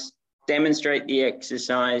exercise, demonstrate the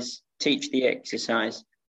exercise, teach the exercise.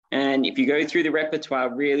 And if you go through the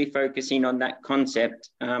repertoire, really focusing on that concept,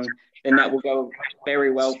 then that will go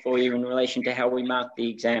very well for you in relation to how we mark the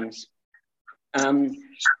exams.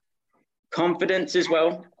 Confidence as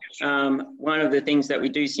well. One of the things that we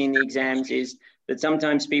do see in the exams is that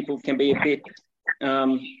sometimes people can be a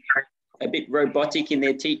bit robotic in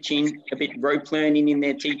their teaching, a bit rote learning in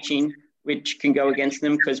their teaching, which can go against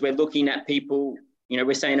them because we're looking at people,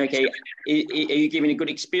 we're saying, okay, are you giving a good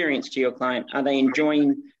experience to your client? Are they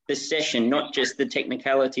enjoying the session, not just the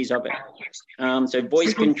technicalities of it? So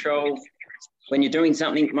voice control, when you're doing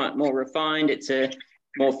something more refined, it's a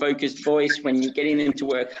more focused voice. When you're getting them to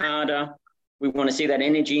work harder, we want to see that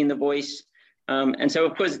energy in the voice. And so,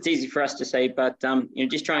 of course, it's easy for us to say, but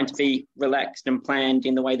just trying to be relaxed and planned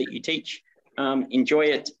in the way that you teach. Enjoy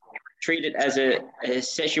it. Treat it as a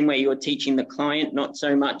session where you're teaching the client, not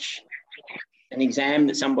so much an exam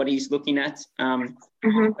that somebody's looking at.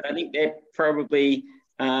 But I think they're probably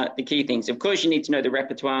the key things. Of course, you need to know the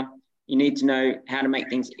repertoire. You need to know how to make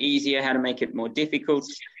things easier, how to make it more difficult.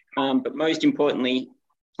 But most importantly,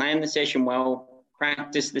 plan the session well,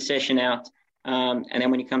 practice the session out. And then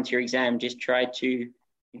when you come to your exam, just try to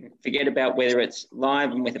forget about whether it's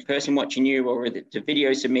live and with a person watching you or it's a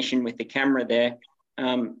video submission with the camera there.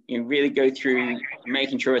 Really go through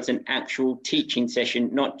making sure it's an actual teaching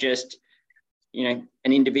session, not just, an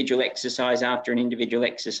individual exercise after an individual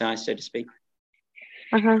exercise, so to speak.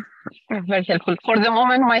 Very helpful. For the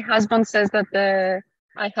moment, my husband says that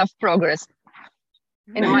I have progressed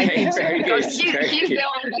in my teaching because he's the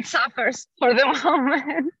one that suffers for the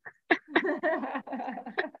moment.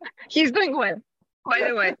 He's doing well, by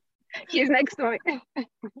the way. He's next to me.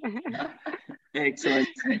 Excellent.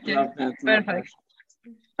 Love that. Perfect.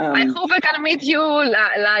 I hope I can meet you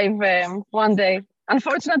live one day.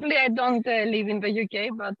 Unfortunately, I don't live in the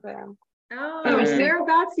UK, but...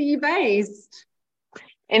 whereabouts are you based?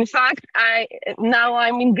 In fact, now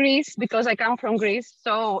I'm in Greece because I come from Greece.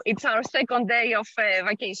 So it's our second day of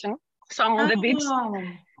vacation. So I'm on the beach.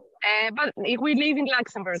 But we live in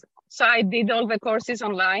Luxembourg. So I did all the courses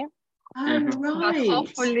online. Right.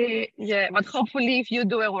 But hopefully, if you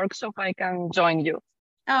do a workshop, I can join you.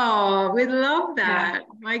 Oh, we'd love that. Yeah.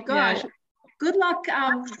 My gosh. Yeah. Good luck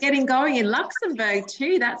getting going in Luxembourg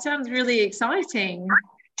too. That sounds really exciting.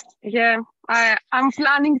 Yeah, I'm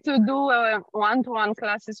planning to do one-to-one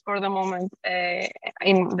classes for the moment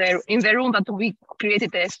in the room that we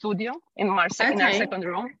created a studio in our second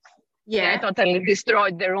room. Yeah, I totally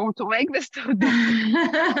destroyed the room to make the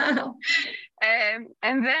studio.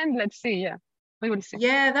 And then let's see. Yeah, we will see.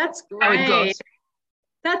 Yeah, that's great. How it goes.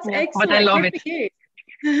 That's excellent. But I love it.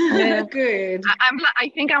 Yeah. Good. I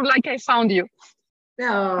think I'm like I found you.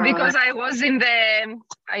 Oh. Because I was in the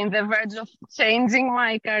verge of changing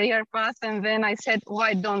my career path, and then I said,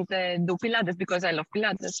 why don't do Pilates, because I love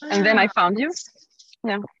Pilates. And then I found you.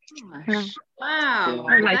 Yeah. Wow,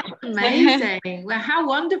 that's amazing. Well, how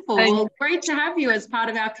wonderful. Well, great to have you as part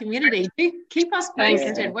of our community. Keep us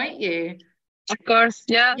posted, won't you? Of course.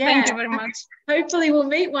 Yeah, thank you very much. Hopefully we'll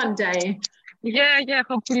meet one day. Yeah,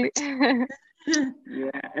 hopefully.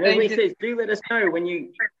 Yeah, and as we said, do let us know when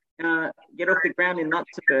you get off the ground in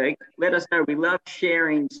Luxembourg. Let us know. We love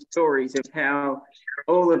sharing stories of how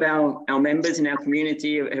all of our members in our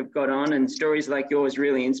community have got on, and stories like yours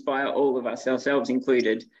really inspire all of us, ourselves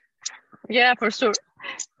included. Yeah, for sure.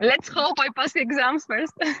 Let's hope I pass the exams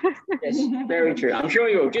first. Yes, very true. I'm sure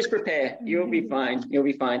you will. Just prepare. You'll be fine. You'll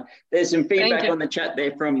be fine. There's some feedback on the chat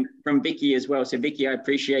there from Vicky as well. So Vicky, I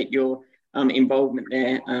appreciate your involvement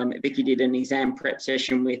there. Vicky did an exam prep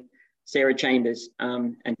session with Sarah Chambers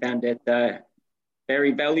and found it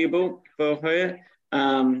very valuable for her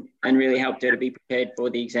and really helped her to be prepared for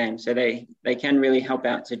the exam. So they can really help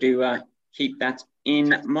out to do keep that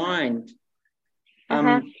in mind.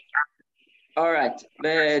 All right,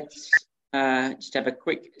 let's just have a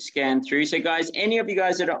quick scan through. So guys, any of you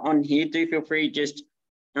guys that are on here, do feel free, just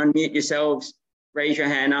unmute yourselves, raise your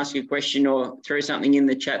hand, ask a question, or throw something in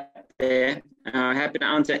the chat there. Happy to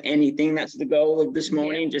answer anything. That's the goal of this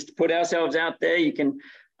morning, just to put ourselves out there. You can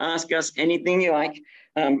ask us anything you like.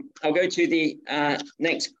 I'll go to the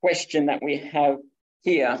next question that we have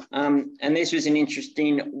here. And this was an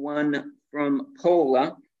interesting one from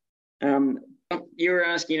Paula. You were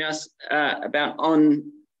asking us about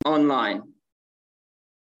online.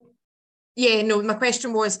 Yeah, no, my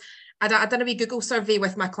question was, I done a wee Google survey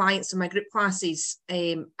with my clients in my group classes,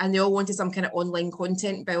 and they all wanted some kind of online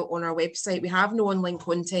content built on our website. We have no online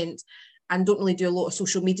content and don't really do a lot of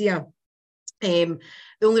social media. The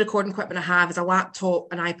only recording equipment I have is a laptop,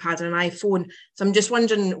 an iPad, and an iPhone. So I'm just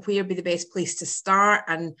wondering where would be the best place to start,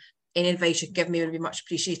 and any advice you could give me would be much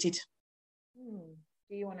appreciated.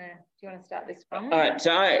 Do you want to start this from? All right,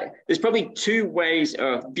 so there's probably two ways,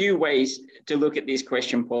 or a few ways to look at this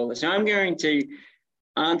question, Paula. So I'm going to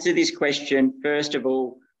answer this question, first of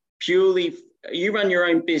all, purely, you run your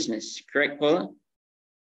own business, correct, Paula?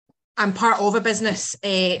 I'm part of a business,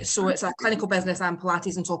 so it's a clinical business and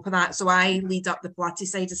Pilates on top of that. So I lead up the Pilates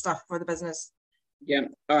side of stuff for the business. Yeah,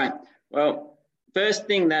 all right. Well, first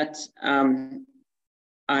thing that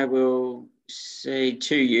I will say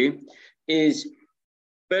to you is,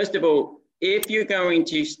 first of all, if you're going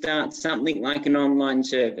to start something like an online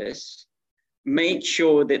service, make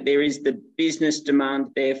sure that there is the business demand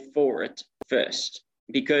there for it first,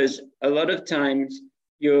 because a lot of times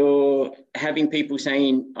you're having people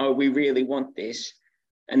saying, oh, we really want this.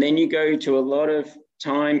 And then you go to a lot of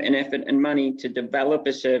time and effort and money to develop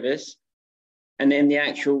a service, and then the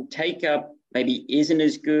actual take up maybe isn't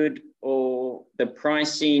as good, or the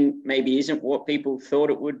pricing maybe isn't what people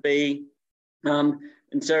thought it would be.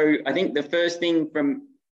 And so I think the first thing from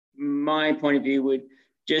my point of view would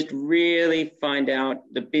just really find out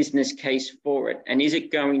the business case for it. And is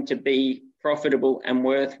it going to be profitable and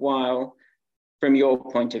worthwhile from your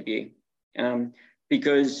point of view?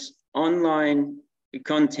 Because online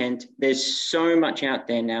content, there's so much out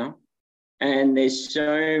there now, and there's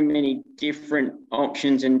so many different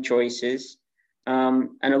options and choices. And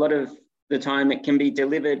a lot of the time it can be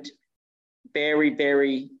delivered very,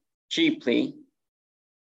 very cheaply.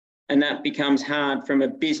 And that becomes hard from a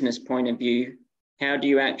business point of view. How do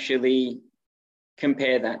you actually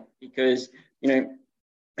compare that? Because,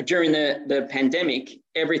 during the pandemic,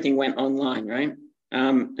 everything went online, right?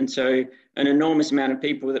 And so an enormous amount of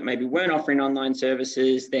people that maybe weren't offering online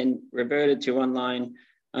services then reverted to online.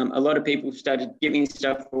 A lot of people started giving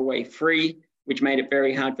stuff away free, which made it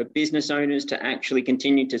very hard for business owners to actually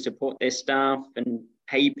continue to support their staff and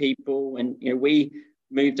pay people. And, we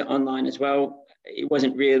moved to online as well. It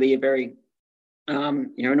wasn't really a very,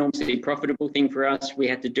 enormously profitable thing for us. We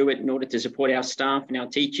had to do it in order to support our staff and our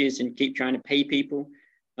teachers and keep trying to pay people.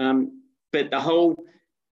 But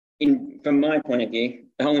from my point of view,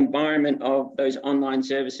 the whole environment of those online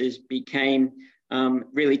services became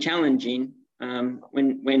really challenging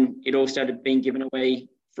when it all started being given away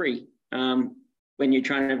free. When you're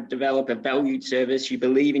trying to develop a valued service, you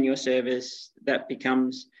believe in your service, that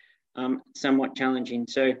becomes somewhat challenging.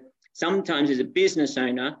 So sometimes as a business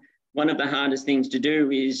owner, one of the hardest things to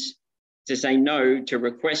do is to say no to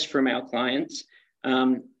requests from our clients.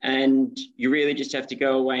 And you really just have to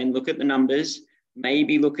go away and look at the numbers,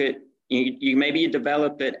 maybe look at, you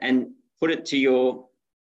develop it and put it to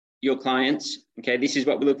your clients. Okay, this is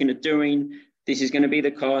what we're looking at doing. This is going to be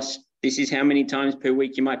the cost. This is how many times per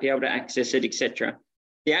week you might be able to access it, etc.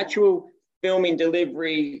 The actual filming,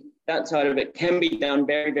 delivery, that side of it can be done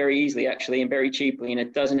very, very easily, actually, and very cheaply, and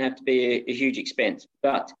it doesn't have to be a huge expense.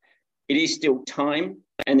 But it is still time,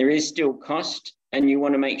 and there is still cost, and you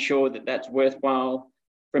want to make sure that that's worthwhile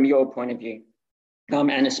from your point of view.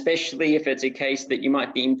 And especially if it's a case that you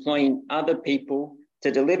might be employing other people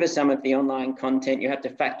to deliver some of the online content, you have to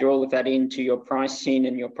factor all of that into your pricing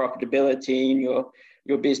and your profitability and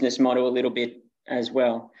your business model a little bit as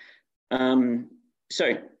well.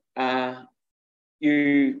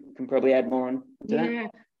 You can probably add more on to that. Yeah.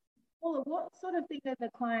 Well, what sort of thing are the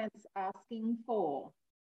clients asking for?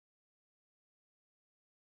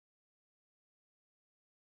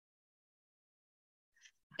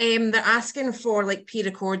 They're asking for like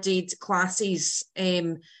pre-recorded classes,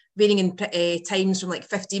 varying in times from like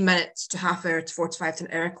 15 minutes to half hour to 45 to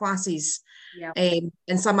an hour classes. Yeah.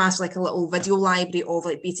 And some ask like a little video library of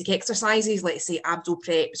like basic exercises, like say abdo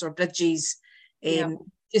preps or bridges,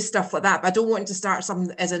 just stuff like that. But I don't want to start something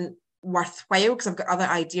that isn't worthwhile, because I've got other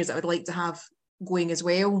ideas that I would like to have going as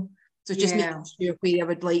well. So just making sure where I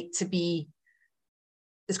would like to be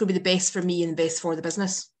that's going to be the best for me and best for the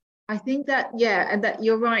business. I think that, yeah, and that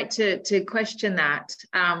you're right to question that.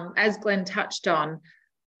 As Glenn touched on,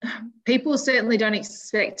 people certainly don't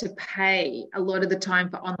expect to pay a lot of the time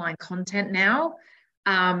for online content now,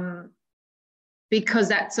 because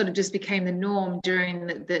that sort of just became the norm during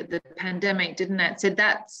the pandemic, didn't it? So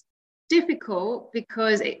that's difficult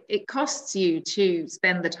because it costs you to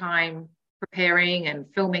spend the time preparing and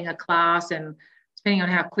filming a class, and depending on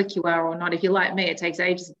how quick you are or not. If you're like me, it takes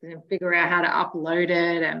ages to figure out how to upload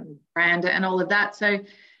it and brand it and all of that. So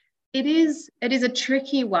it is a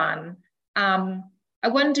tricky one. I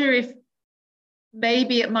wonder if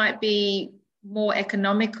maybe it might be more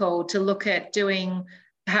economical to look at doing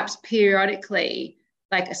perhaps periodically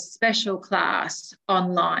like a special class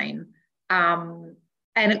online. And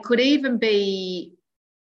it could even be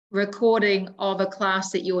recording of a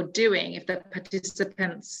class that you're doing if the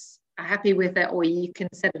participants are happy with it, or you can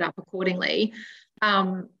set it up accordingly,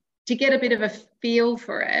 to get a bit of a feel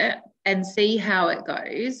for it and see how it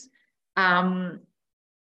goes,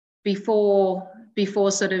 before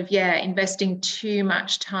sort of, investing too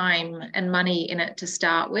much time and money in it to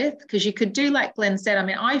start with. Because you could do like Glenn said, I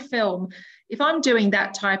mean, I film, if I'm doing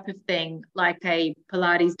that type of thing, like a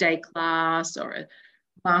Pilates day class or a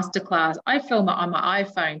masterclass, I film it on my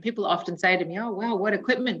iPhone. People often say to me, oh, wow, what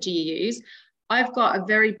equipment do you use? I've got a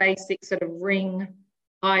very basic sort of ring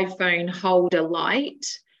iPhone holder light,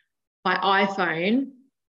 my iPhone,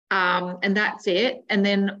 and that's it. And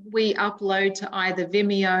then we upload to either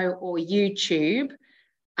Vimeo or YouTube,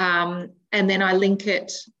 and then I link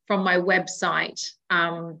it from my website.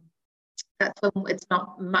 It's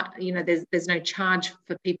not much, there's no charge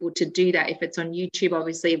for people to do that. If it's on YouTube,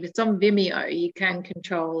 obviously, if it's on Vimeo, you can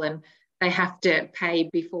control and they have to pay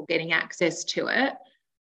before getting access to it.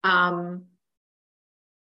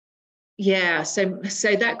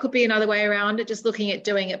 So that could be another way around it, just looking at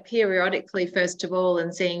doing it periodically, first of all,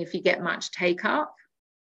 and seeing if you get much take up.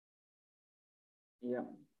 Yeah,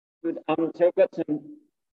 good. So I've got some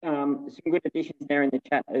good additions there in the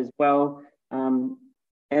chat as well.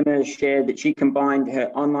 Emma shared that she combined her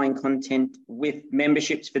online content with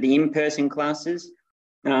memberships for the in-person classes,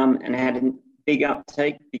 and had a big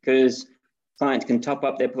uptake because clients can top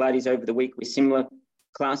up their Pilates over the week with similar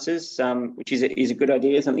classes, which is a good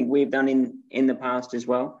idea, something we've done in the past as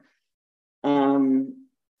well.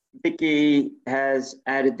 Vicky has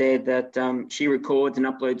added there that she records and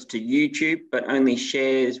uploads to YouTube, but only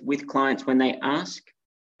shares with clients when they ask,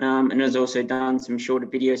 and has also done some shorter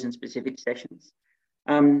videos and specific sessions.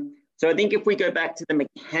 So I think if we go back to the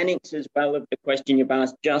mechanics as well of the question you've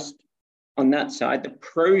asked, just on that side, the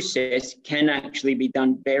process can actually be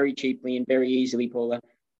done very cheaply and very easily, Paula.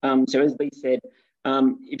 So as Lee said,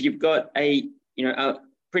 if you've got a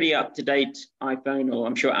pretty up-to-date iPhone, or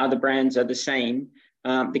I'm sure other brands are the same,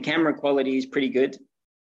 the camera quality is pretty good.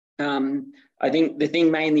 I think the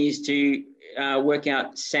thing mainly is to work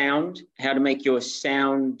out sound, how to make your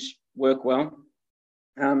sound work well.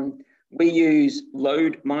 We use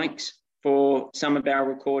Load mics for some of our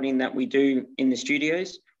recording that we do in the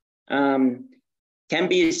studios. Can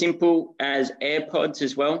be as simple as AirPods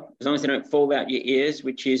as well, as long as they don't fall out your ears,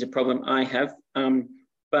 which is a problem I have.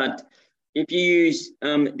 But if you use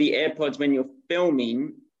the AirPods when you're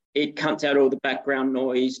filming, it cuts out all the background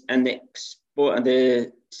noise, and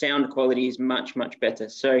the sound quality is much, much better.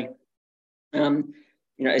 So,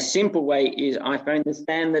 a simple way is iPhone. The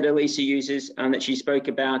stand that Elisa uses, that she spoke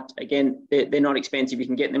about, again, they're not expensive. You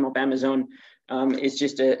can get them off Amazon. It's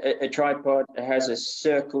just a tripod. It has a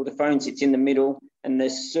circle. The phone sits in the middle, and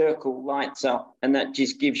the circle lights up, and that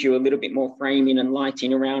just gives you a little bit more framing and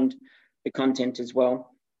lighting around the content as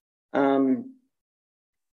well. And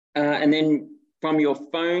then from your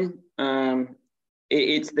phone,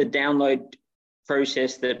 it's the download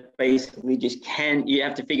process that basically you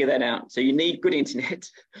have to figure that out. So you need good internet,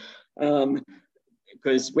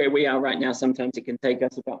 because where we are right now, sometimes it can take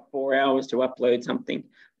us about 4 hours to upload something.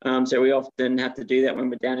 So we often have to do that when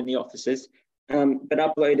we're down in the offices. But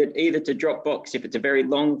upload it either to Dropbox if it's a very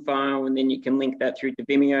long file, and then you can link that through to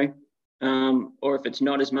Vimeo. Or if it's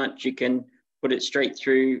not as much, you can put it straight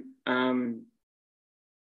through to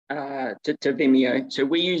Vimeo. So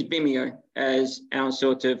we use Vimeo as our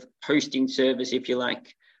sort of hosting service, if you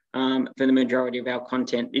like, for the majority of our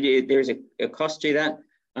content. There's a cost to that,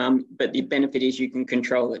 but the benefit is you can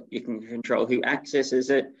control it. You can control who accesses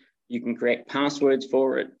it. You can create passwords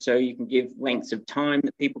for it. So you can give lengths of time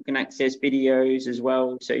that people can access videos as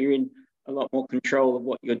well. So you're in a lot more control of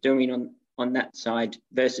what you're doing on that side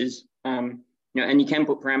versus, and you can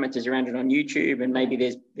put parameters around it on YouTube, and maybe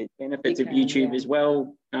there's benefits of YouTube as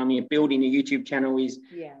well. Building a YouTube channel is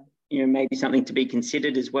maybe something to be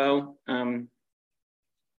considered as well. Put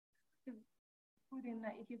in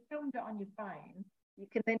that if you filmed it on your phone, you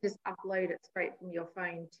can then just upload it straight from your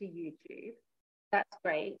phone to YouTube. That's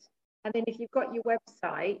great. And then if you've got your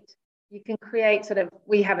website, you can create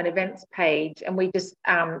we have an events page, and we just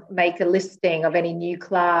make a listing of any new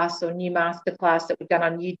class or new masterclass that we've done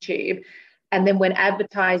on YouTube. And then when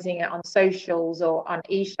advertising it on socials or on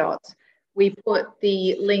eShots, we put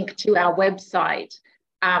the link to our website.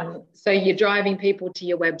 So you're driving people to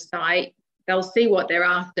your website. They'll see what they're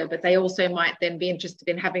after, but they also might then be interested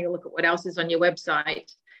in having a look at what else is on your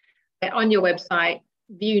website. They're on your website,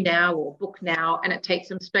 view now or book now, and it takes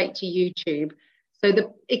them straight to YouTube.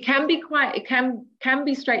 So it can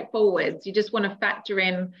be straightforward. You just want to factor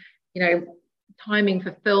in, timing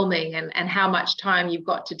for filming and how much time you've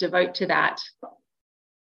got to devote to that.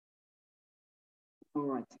 All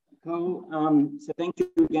right, cool. So thank you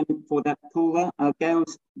again for that, Paula.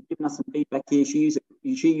 Gail's given us some feedback here. She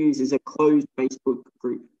uses a closed Facebook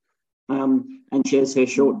group and shares her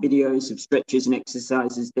short videos of stretches and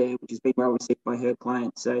exercises there, which has been well received by her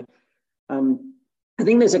clients. So I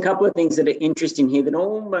think there's a couple of things that are interesting here that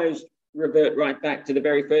almost revert right back to the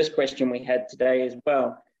very first question we had today as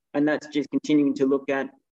well. And that's just continuing to look at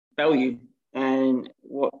value and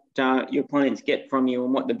what your clients get from you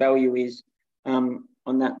and what the value is on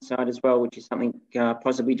that side as well, which is something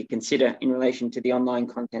possibly to consider in relation to the online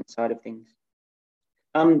content side of things.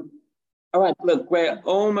 All right, look, we're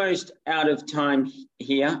almost out of time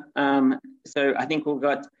here. So I think we've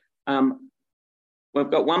got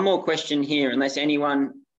one more question here, unless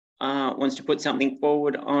anyone wants to put something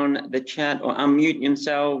forward on the chat or unmute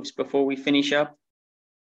themselves before we finish up.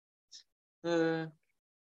 I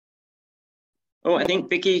think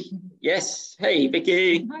Vicky, yes. Hey,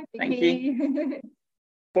 Vicky. Hi, Vicky. Thank you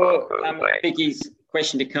for Vicky's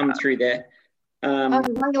question to come through there.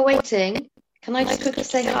 While you're waiting, can I just quickly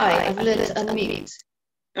say hi? I've learned to unmute.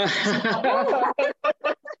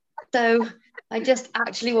 So I just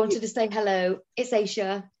actually wanted to say hello. It's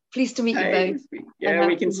Aisha. Pleased to meet you both. Yeah,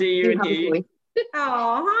 we can see you and hear you.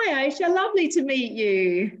 Oh, hi, Aisha. Lovely to meet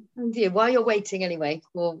you. And you, while you're waiting anyway.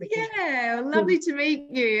 Yeah, lovely to meet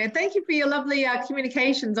you. And thank you for your lovely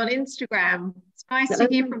communications on Instagram. It's nice to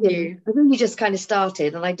hear from you. I've only just kind of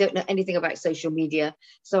started and I don't know anything about social media.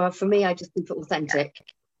 So for me, I just keep it authentic.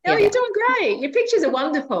 Oh, you're doing great. Your pictures are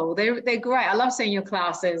wonderful. They're great. I love seeing your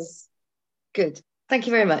classes. Good. Thank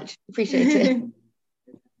you very much. Appreciate it.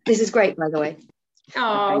 This is great, by the way.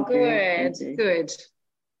 Oh, good. Good.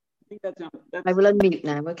 I think that's I will unmute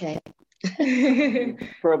now. Okay.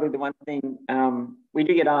 Probably the one thing we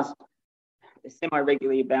do get asked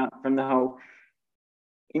semi-regularly about from the whole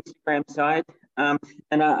Instagram side.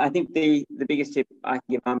 And I think the biggest tip I can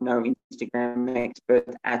give, I'm no Instagram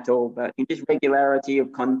expert at all, but in just regularity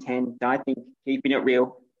of content, I think keeping it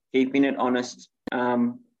real, keeping it honest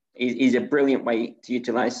is a brilliant way to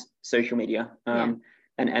utilize social media and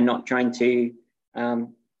not trying to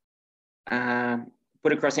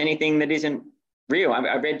put across anything that isn't real.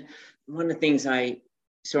 I read one of the things I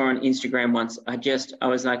saw on Instagram once. I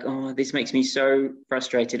was like, oh, this makes me so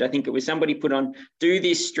frustrated. I think it was somebody put on, do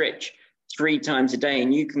this stretch 3 times a day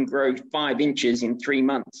and you can grow 5 inches in 3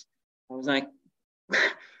 months. I was like,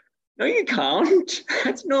 no, you can't.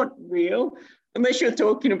 That's not real. Unless you're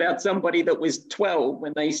talking about somebody that was 12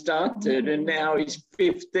 when they started and now is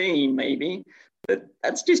 15 maybe. But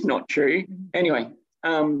that's just not true. Anyway,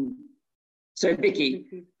 so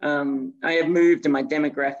Vicky, I have moved and my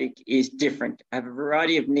demographic is different. I have a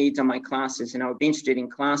variety of needs on my classes and I would be interested in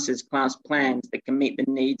class plans that can meet the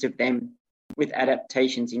needs of them with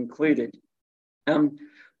adaptations included. All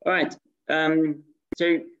right.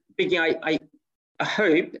 So Vicky, I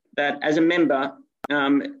hope that as a member,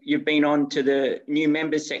 you've been on to the new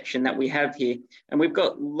members section that we have here, and we've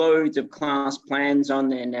got loads of class plans on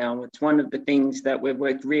there now. It's one of the things that we've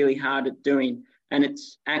worked really hard at doing, and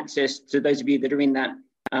it's access to those of you that are in that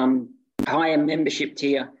higher membership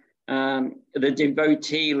tier, the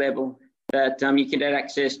devotee level, that you can get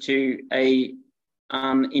access to a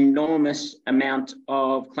enormous amount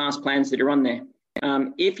of class plans that are on there.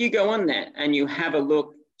 If you go on there and you have a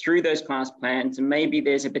look through those class plans, and maybe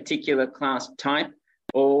there's a particular class type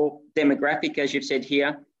or demographic, as you've said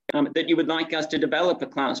here, that you would like us to develop a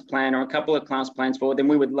class plan or a couple of class plans for, then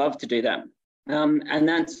we would love to do that. And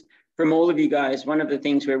that's from all of you guys. One of the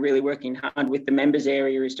things we're really working hard with the members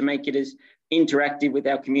area is to make it as interactive with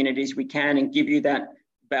our community as we can and give you that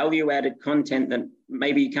value-added content that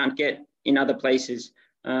maybe you can't get in other places.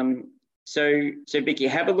 So Vicky,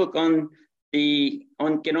 have a look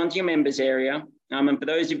get onto your members area. And for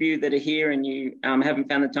those of you that are here and you haven't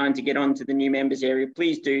found the time to get onto the new members area,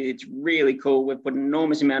 please do. It's really cool. We've put an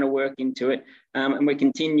enormous amount of work into it, and we're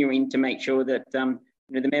continuing to make sure that you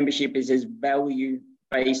know, the membership is as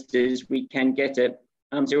value-based as we can get it.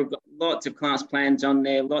 So we've got lots of class plans on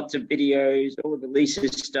there, lots of videos, all of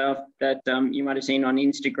Elisa's stuff that you might have seen on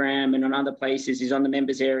Instagram and on other places is on the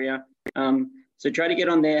members area. So try to get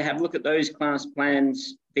on there, have a look at those class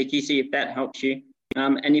plans, Vicky, see if that helps you.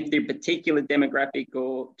 And if the particular demographic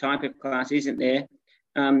or type of class isn't there,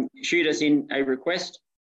 shoot us in a request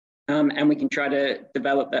and we can try to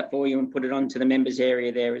develop that for you and put it onto the members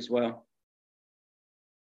area there as well.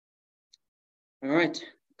 All right,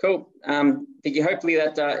 cool. Vicky, hopefully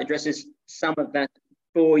that addresses some of that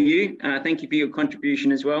for you. Thank you for your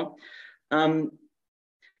contribution as well.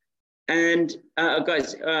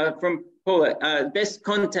 Guys, from Paula, best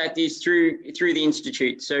contact is through the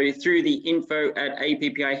Institute. So through the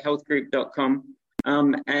info@appihealthgroup.com.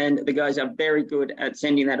 And the guys are very good at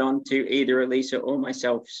sending that on to either Elisa or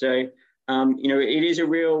myself. So, you know, it is a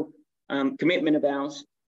real commitment of ours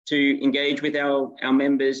to engage with our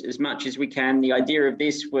members as much as we can. The idea of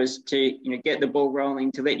this was to, you know, get the ball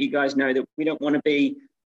rolling, to let you guys know that we don't want to be,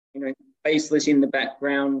 you know, faceless in the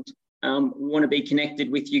background. We want to be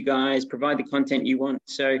connected with you guys, provide the content you want.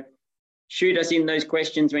 So shoot us in those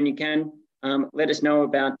questions when you can. Let us know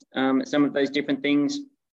about some of those different things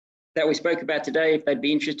that we spoke about today. If they'd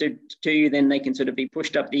be interested to you, then they can sort of be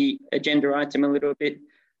pushed up the agenda item a little bit.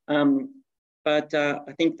 But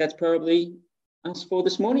I think that's probably us for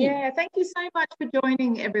this morning. Yeah, thank you so much for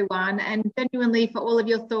joining, everyone, and genuinely for all of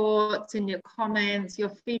your thoughts and your comments. Your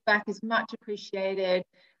feedback is much appreciated.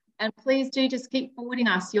 And please do just keep forwarding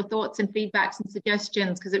us your thoughts and feedbacks and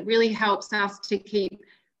suggestions, because it really helps us to keep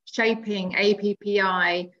shaping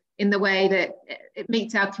APPI in the way that it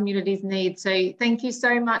meets our community's needs. So thank you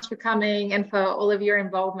so much for coming and for all of your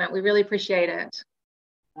involvement. We really appreciate it.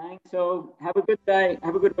 Thanks all. Have a good day.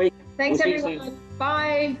 Have a good week. Thanks, everyone.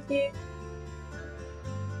 Bye.